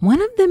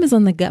 One of them is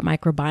on the gut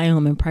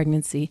microbiome in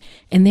pregnancy,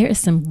 and there is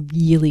some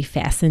really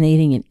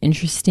fascinating and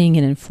interesting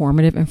and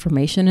informative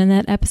information in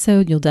that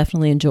episode. You'll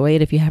definitely enjoy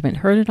it if you haven't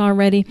heard it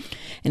already.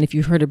 And if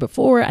you've heard it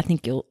before, I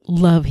think you'll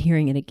love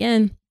hearing it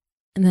again.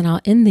 And then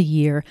I'll end the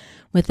year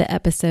with the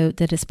episode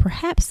that is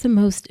perhaps the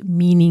most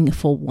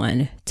meaningful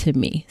one to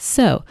me.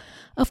 So,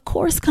 of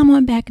course, come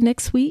on back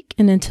next week.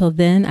 And until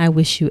then, I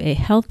wish you a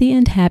healthy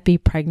and happy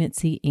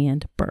pregnancy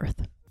and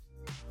birth.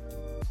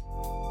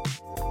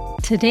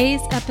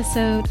 Today's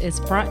episode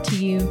is brought to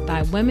you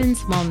by Women's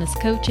Wellness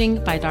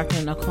Coaching by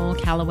Dr. Nicole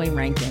Calloway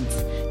Rankins.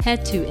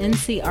 Head to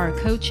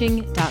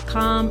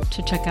ncrcoaching.com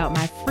to check out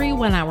my free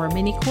 1-hour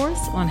mini course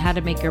on how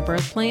to make your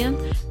birth plan,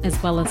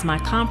 as well as my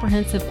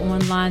comprehensive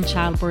online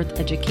childbirth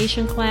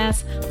education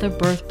class, the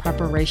Birth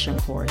Preparation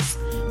Course.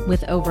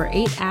 With over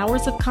 8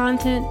 hours of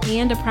content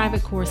and a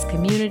private course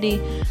community,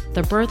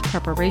 the Birth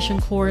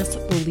Preparation Course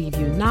will leave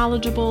you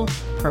knowledgeable,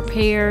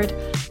 prepared,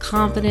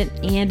 confident,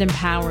 and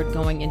empowered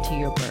going into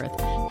your birth.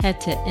 Head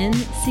to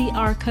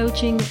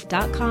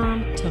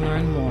ncrcoaching.com to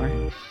learn more.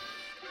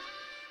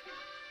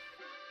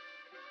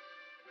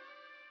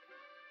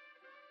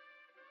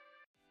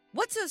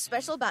 What's so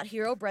special about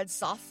Hero Bread's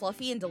soft,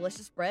 fluffy, and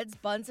delicious breads,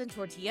 buns, and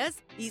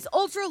tortillas? These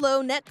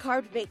ultra-low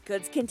net-carb baked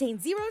goods contain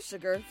 0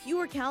 sugar,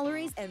 fewer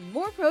calories, and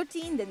more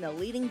protein than the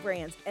leading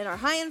brands, and are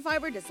high in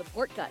fiber to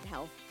support gut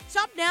health.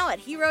 Shop now at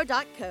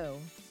hero.co.